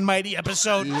biggest High and Mighty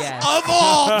episode Yes. of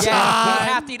all time. Yeah,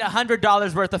 you have to eat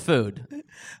 $100 worth of food.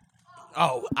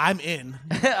 Oh, I'm in.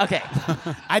 Okay.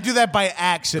 I do that by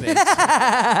accident.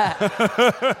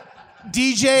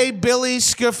 DJ Billy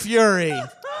Scafuri.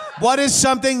 What is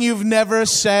something you've never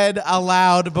said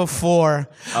aloud before?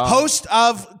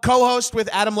 Co-host with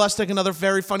Adam Lustig, another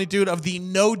very funny dude of the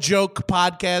No Joke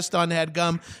podcast on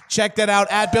HeadGum. Check that out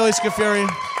at Billy Scafuri.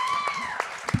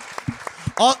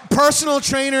 Personal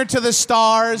trainer to the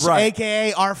stars, Right.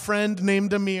 a.k.a. our friend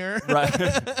named Amir. Right.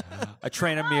 I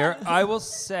train a mirror. I will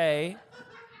say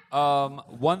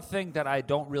one thing that I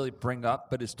don't really bring up,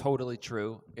 but is totally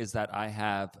true, is that I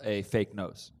have a fake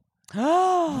nose.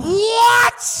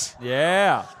 What?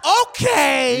 Yeah.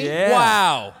 Okay. Yeah.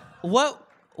 wow.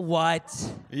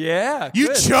 What? Yeah. You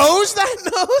good. chose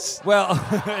that nose? Well,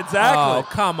 exactly. Oh,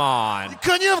 come on.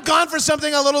 Couldn't you have gone for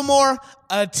something a little more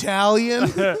Italian?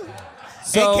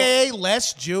 So- AKA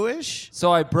less Jewish?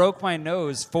 So I broke my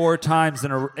nose 4 times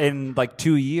in like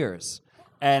 2 years,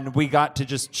 and we got to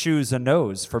just choose a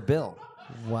nose for Bill.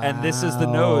 Wow. And this is the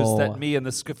nose that me and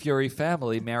the Scafuri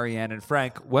family, Marianne and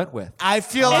Frank, went with. I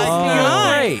feel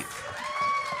like Great.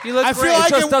 You look I feel great.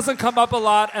 like It just it- doesn't come up a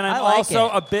lot, and I'm I like also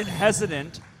it. a bit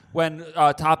hesitant when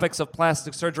topics of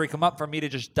plastic surgery come up for me to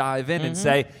just dive in and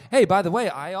say, hey, by the way,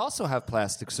 I also have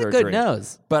plastic surgery. good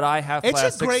nose. But I have it's a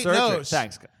plastic great surgery. nose.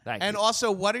 Thanks. Thank And you.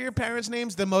 also, what are your parents'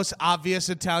 names? The most obvious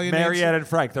Italian Marianne names? and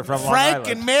Frank, they're from Long Frank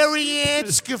Island. and Marianne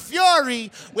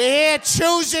Scafuri. We're here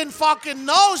choosing fucking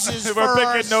noses for We're our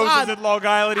picking noses son. in Long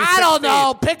Island. He's I 6 don't feet.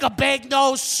 know. Pick a big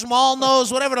nose, small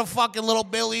nose, whatever the fucking little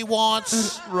Billy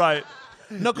wants. Right.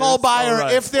 Nicole Byer,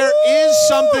 right. if there is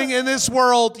something in this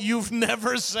world you've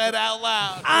never said out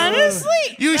loud. Honestly,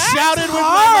 You that's shouted with my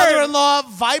hard. mother-in-law,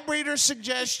 vibrator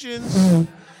suggestions.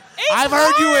 It's I've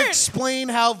heard you hard. explain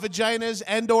how vaginas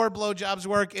and/or blowjobs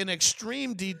work in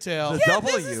extreme detail. The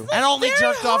W. And only very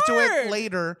jerked off to it hard.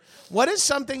 later. What is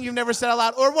something you've never said out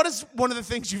loud? Or what is one of the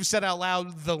things you've said out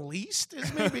loud the least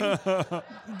is maybe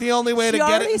the only way Did to you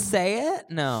get already it? say it?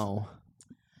 No.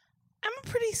 I'm a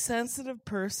pretty sensitive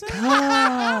person.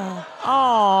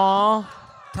 Aww.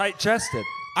 Tight-chested.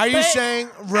 Are you saying...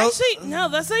 Actually, no,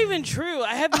 that's not even true.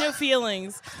 I have no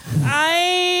feelings.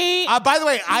 by the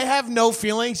way, I have no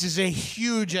feelings is a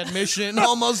huge admission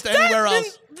almost anywhere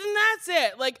else. Then that's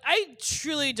it. Like, I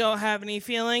truly don't have any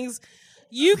feelings.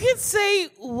 You can say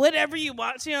whatever you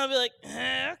want to, and I'll be like,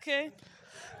 okay.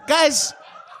 Guys,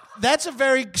 that's a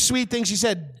very sweet thing she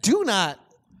said. Do not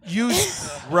use...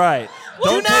 Right. Do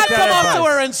Don't not take come that up to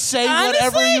advice. her and say Honestly,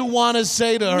 whatever you want to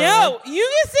say to her. No, you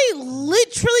can say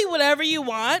literally whatever you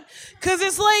want, because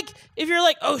it's like, if you're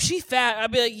like, oh, she fat, I'll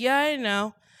be like, yeah, I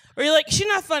know. Or you're like, she's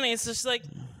not funny. It's just like,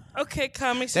 okay,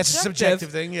 comic That's a subjective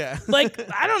thing, yeah. Like,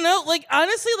 I don't know. Like,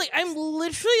 honestly, like, I'm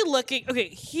literally looking. Okay,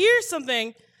 here's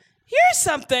something.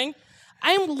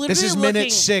 I'm literally This is looking.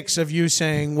 minute 6 of you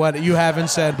saying what you haven't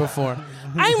said before.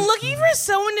 I'm looking for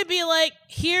someone to be like,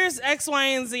 here's X, Y,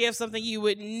 and Z of something you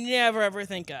would never ever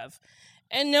think of,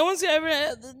 and no one's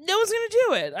gonna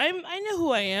do it. I know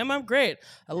who I am. I'm great.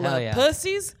 I love yeah.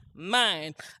 pussies,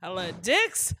 mine. I love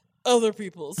dicks, other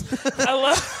people's. I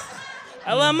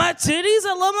love my titties.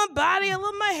 I love my body. I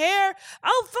love my hair.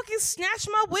 I'll fucking snatch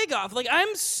my wig off. Like,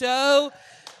 I'm so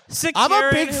secure. I'm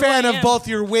a big in who fan I of am. both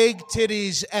your wig,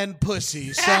 titties, and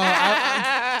pussy. So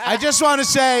I just want to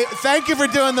say thank you for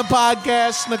doing the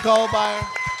podcast, Nicole Byer.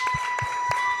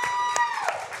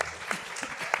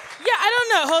 Yeah, I don't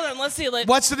know. Hold on. Let's see. Like,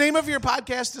 What's the name of your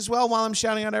podcast as well while I'm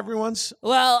shouting out everyone's?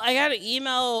 well, I got an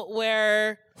email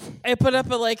where I put up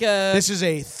This is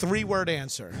a 3-word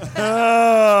answer.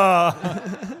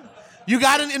 You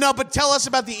got it? No, but tell us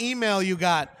about the email you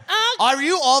got. Are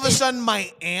you all of a sudden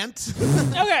my aunt?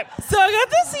 Okay, so I got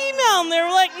this email, and they were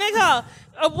like,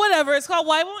 Nicole, whatever. It's called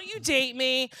Why Won't You Date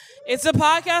Me? It's a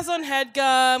podcast on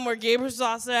HeadGum where Gabriel's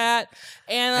also at.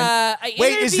 And I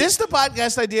Wait, is this the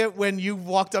podcast idea when you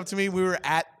walked up to me? We were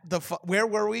at where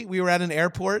were we? We were at an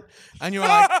airport, and you were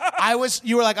like,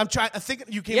 you were like, I think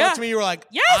you came up to me, you were like,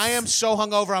 Yes. I am so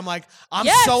hungover. I'm like, I'm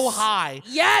Yes. so high.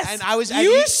 Yes. And I was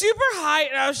You were super high,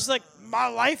 and I was just like, my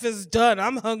life is done.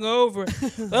 I'm hungover.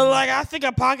 But, like, I think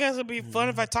a podcast would be fun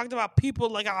if I talked about people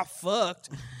like I fucked.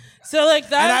 So, like,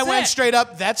 that's And I went it. straight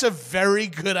up, that's a very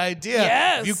good idea.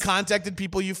 Yes. You contacted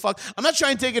people you fucked. I'm not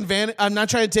trying to take advantage. I'm not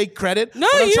trying to take credit. No,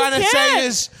 what I'm you trying to say can't.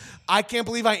 is I can't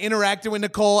believe I interacted with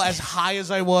Nicole as high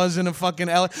as I was in a fucking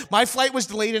LA. My flight was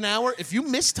delayed an hour. If you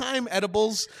mistime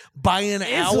edibles by an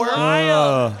hour,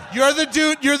 wild. you're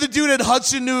the dude at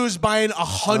Hudson News buying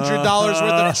 $100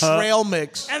 worth of trail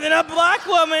mix. And then a black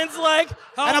woman's like,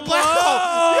 And a black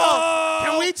yo,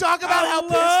 can we talk about how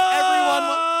pissed everyone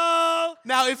was?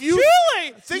 Now, if you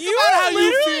Truly, think you about are how you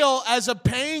literally- feel as a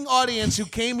paying audience who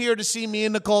came here to see me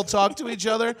and Nicole talk to each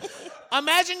other,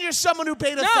 imagine you're someone who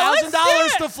paid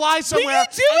 $1,000 to fly somewhere,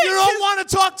 can do and it, you don't 'cause- want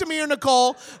to talk to me or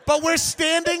Nicole, but we're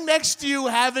standing next to you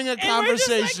having a And we're just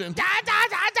conversation. like, da, da,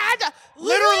 da, da, da.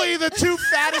 Literally, the two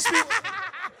fattest people.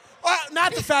 Well,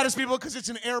 not the fattest people, because it's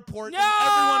an airport, No, and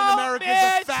everyone in America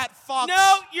bitch. is a fat fuck.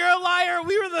 No, you're a liar.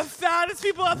 We were the fattest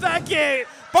people at that gate.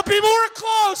 But people were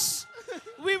close.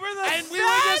 We were the And fattest we were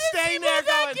just staying people there at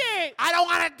that going, gate. I don't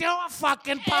want to do a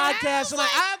fucking podcast. I'm like,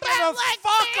 I don't give a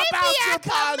fuck about your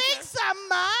podcast. some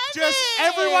money. Just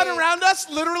everyone around us,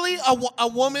 literally a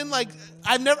woman, like,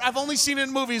 I've only seen it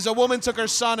in movies. A woman took her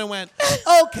son and went,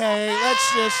 okay,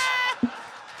 let's just,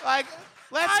 like,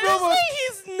 let's move on. Honestly,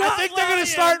 he's not I think they're going lying.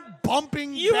 to start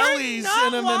bumping You bellies are not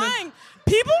in a minute. lying.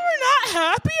 People were not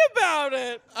happy about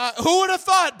it. Who would have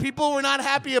thought people were not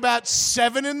happy about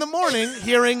 7 in the morning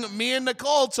hearing me and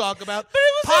Nicole talk about But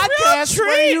it was a real podcasts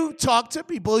where treat. you talk to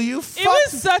people you fucked. It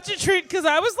was such a treat because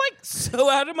I was like so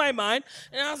out of my mind,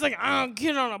 and I was like, I don't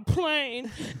get on a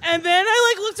plane. And then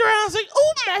I like looked around, I was like,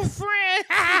 oh, my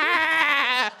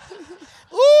friend.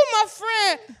 Ooh, my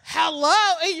friend. Hello.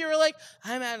 And you were like,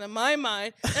 I'm out of my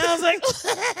mind. And I was like,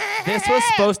 This was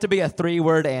supposed to be a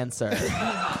 3-word answer.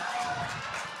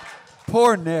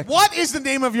 Poor Nick. What is the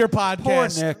name of your podcast? Poor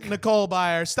Nick. Nicole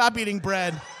Byer. Stop eating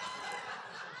bread.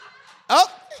 Oh,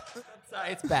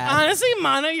 Sorry, it's bad. honestly,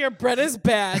 Mano, your bread is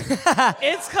bad.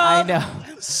 It's I called. know.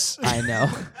 I know.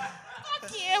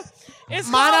 Fuck you. It's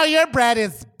Mano, called. your bread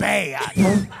is bad.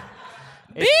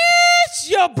 Bitch,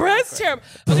 your bread's terrible.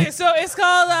 Okay, so it's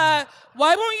called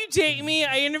Why Won't You Date Me?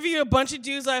 I interview a bunch of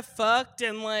dudes I fucked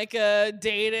and like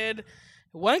dated.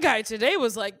 One guy today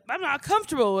was like, I'm not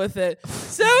comfortable with it.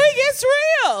 So it gets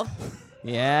real.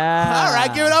 Yeah. All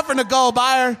right, give it up for Nicole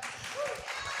Byer.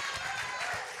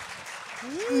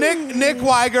 Nick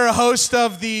Wiger, host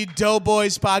of the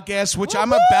Doughboys podcast, which I'm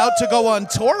about to go on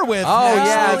tour with. Oh, next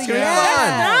yeah, week. it's gonna be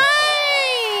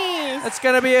fun. It's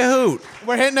gonna be a hoot.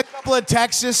 We're hitting a couple of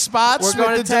Texas spots We're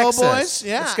going with the to Texas. Doughboys.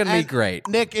 Yeah, It's gonna be and great.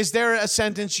 Nick, is there a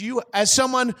sentence you, as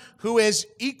someone who is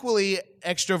equally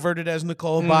extroverted as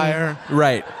Nicole Byer,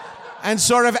 Right. and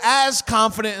sort of as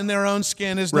confident in their own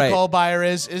skin as Right. Nicole Byer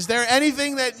is there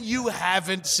anything that you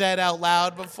haven't said out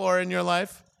loud before in your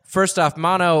life? First off,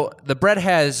 Mano, the bread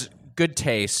has good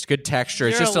taste, good texture.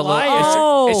 It's You're just a a little.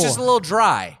 liar. It's just a little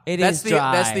dry. That's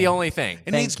dry. That's the only thing.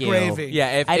 It Thank needs you. gravy.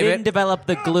 Yeah. I If didn't it, develop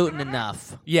the gluten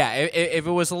enough. yeah. If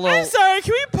it was a little. I'm sorry,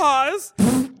 can we pause?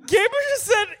 Gabriel just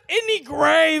said it need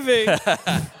gravy.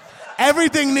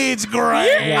 Everything needs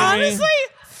gravy. You're honestly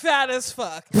fat as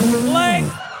fuck. Like,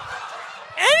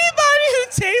 anybody who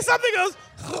tastes something goes,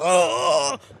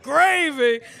 oh,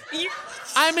 gravy.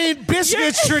 I mean,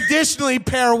 biscuits traditionally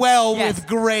pair well Yes. with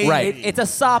gravy. Right. It's a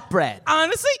sop bread.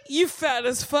 Honestly, you fat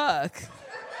as fuck.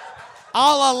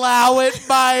 I'll allow it,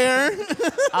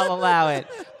 Byer. I'll allow it.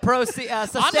 Proceed.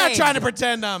 Sustained. I'm not trying to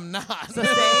pretend I'm not.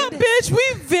 Sustained? Bitch,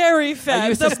 we very Are fat.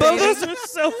 you The both of us sustaining? are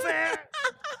so fat.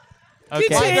 Okay,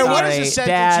 Byer, what is sorry. a sentence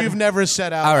Dad. you've never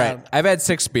said out All loud? right. I've had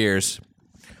 6 beers.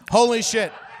 Holy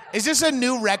shit. Is this a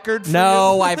new record for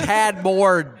No, you? I've had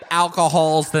more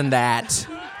alcohols than that,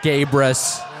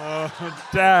 Gabrus.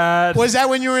 Dad. Was that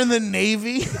when you were in the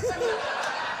Navy?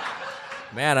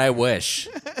 Man, I wish.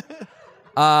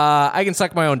 I can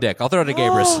suck my own dick. I'll throw it to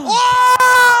Gabrus.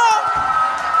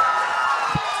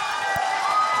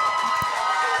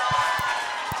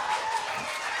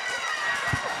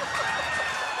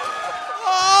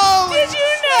 Holy Did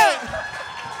you know?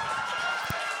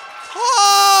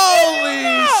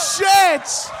 Holy shit!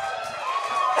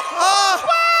 Oh.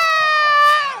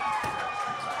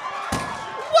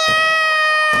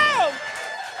 Wow!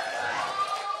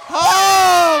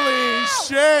 Holy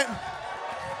shit!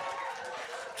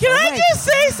 Can I just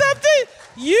say something?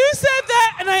 You said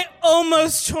that, and I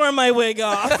almost tore my wig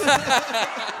off.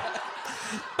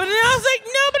 But then I was like,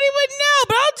 nobody would know,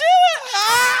 but I'll do it.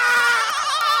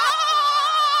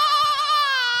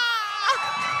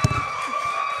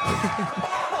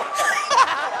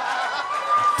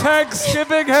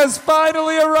 Thanksgiving has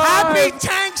finally arrived. Happy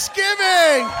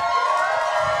Thanksgiving!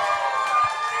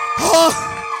 Oh.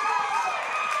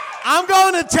 I'm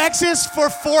going to Texas for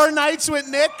 4 nights with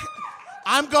Nick.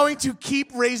 I'm going to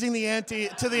keep raising the ante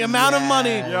to the amount of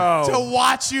money Yo. to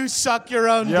watch you suck your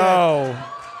own dick. Yo.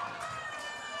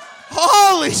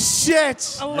 Holy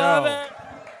shit! I love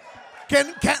Yo.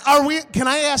 it. Can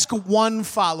I ask one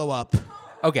follow-up?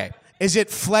 Okay. Is it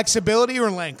flexibility or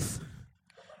length?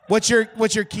 What's your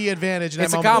key advantage? In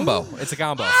It's that a moment? combo. It's a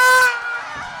combo.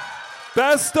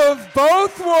 Best of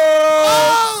both worlds.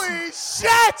 Holy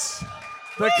shit!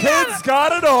 The kid's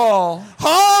got it all.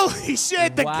 Holy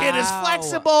shit! The kid is Wow.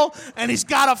 flexible and he's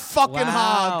got a fucking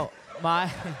hog. Wow.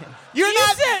 My. You're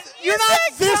not said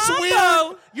this combo.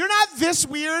 weird. You're not this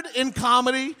weird in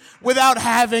comedy without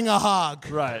having a hog.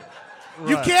 Right.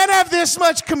 You can't have this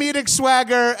much comedic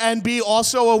swagger and be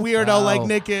also a weirdo Wow. like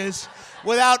Nick is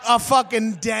without a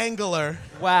fucking dangler.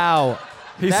 Wow.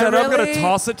 He That said, I'm going really- to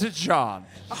toss it to John.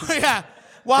 Oh, yeah.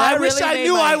 Well, That I wish really I made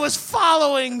knew my- I was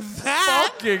following that.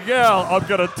 Fucking hell. I'm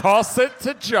going to toss it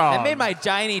to John. That made my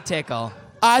giny tickle.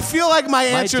 I feel like my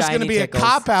answer is going to tiny be tickles. a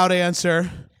cop-out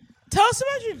answer. Tell us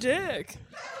about your dick.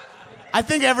 I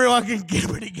think everyone can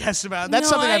pretty guess about it. That's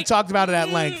No, something I've talked about it at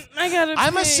length. I gotta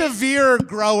I'm a pee. severe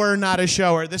grower, not a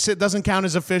shower. It doesn't count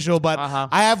as official, but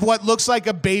I have what looks like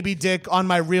a baby dick on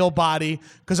my real body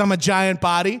because I'm a giant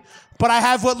body. But I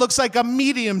have what looks like a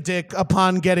medium dick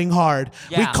upon getting hard.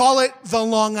 Yeah. We call it the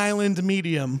Long Island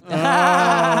medium.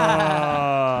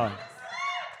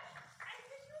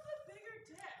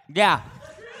 Yeah.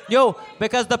 Yo,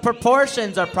 because the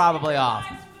proportions are probably off.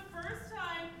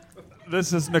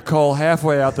 This is Nicole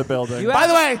halfway out the building. By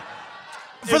the way,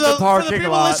 for In the the parking people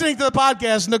lot. listening to the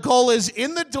podcast, Nicole is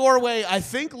in the doorway, I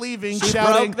think leaving, She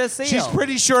shouting, broke the seal. she's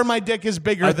pretty sure my dick is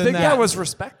bigger I than think that. that was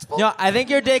respectful. No, I think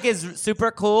your dick is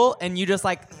super cool, and you just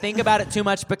like think about it too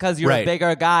much because you're a Right.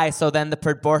 bigger guy. So then the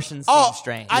proportions seem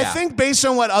strange. I think based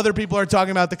on what other people are talking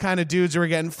about, the kind of dudes who are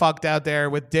getting fucked out there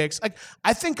with dicks, like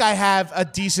I think I have a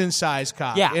decent sized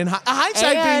cock. Yeah. In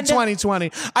hindsight being And-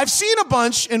 2020, I've seen a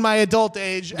bunch in my adult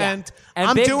age, and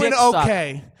I'm big doing dicks suck.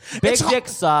 okay. Big It's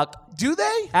dicks suck. Do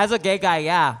they? As a gay guy,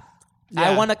 yeah.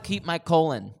 I want to keep my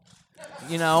colon.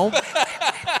 You know?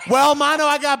 Well, Mano,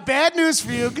 I got bad news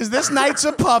for you because this night's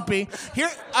a puppy. Here,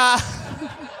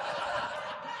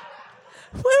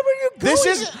 Where were you going? this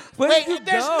is. Where Wait, did you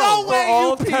there's go? no way all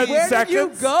you 10 pee. Where did you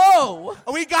seconds? go?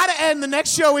 We gotta end. The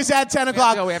next show is at 10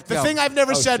 o'clock. go, we have to The go. thing I've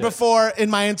never said shit. before in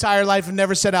my entire life and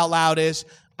never said out loud is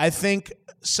I think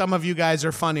some of you guys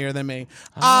are funnier than me.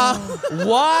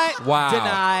 What? Wow.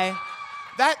 Deny.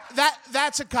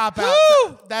 That's a cop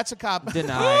out. That's a cop.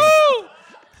 Deny.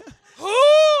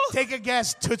 Take a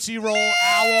guess, Tootsie Roll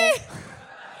Owl.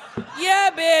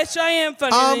 Yeah, bitch, I am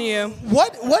funnier than you.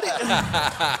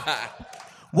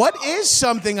 What is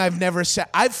something I've never said?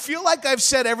 I feel like I've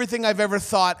said everything I've ever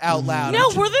thought out loud. No,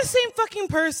 we're the same fucking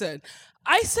person.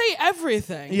 I say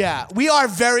everything. Yeah, we are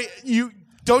very. You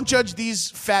don't judge these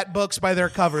fat books by their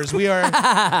covers. We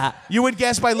are. You would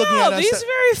guess by looking at us. These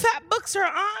very fat books are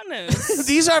honest.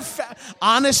 These are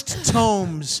honest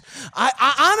tomes.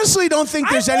 I honestly don't think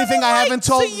there's anything I haven't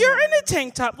told. So you're in a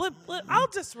tank top. I'll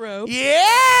disrobe. Yeah.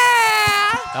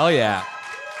 Hell yeah.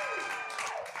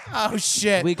 Oh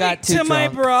shit. We got too to drunk. my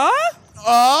bra.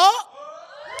 Oh.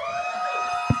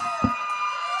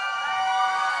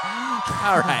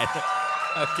 All right.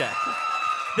 Okay.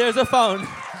 There's a phone.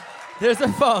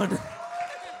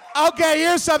 Okay,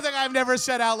 here's something I've never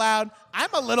said out loud.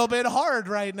 I'm a little bit hard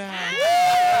right now.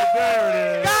 There it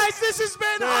is. Guys, this has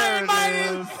been High and Mighty,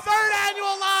 3rd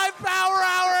annual live Power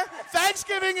Hour,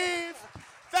 Thanksgiving Eve.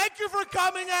 Thank you for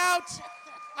coming out.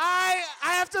 I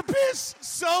have to piss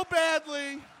so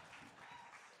badly.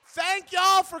 Thank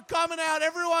y'all for coming out.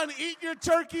 Everyone, eat your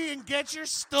turkey and get your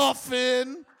stuff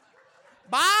in.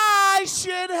 Bye,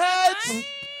 shitheads.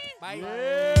 Bye.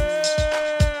 Yeah.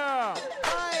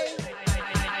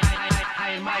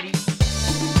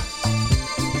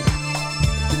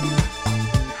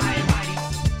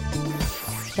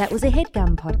 That was a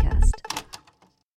HeadGum podcast.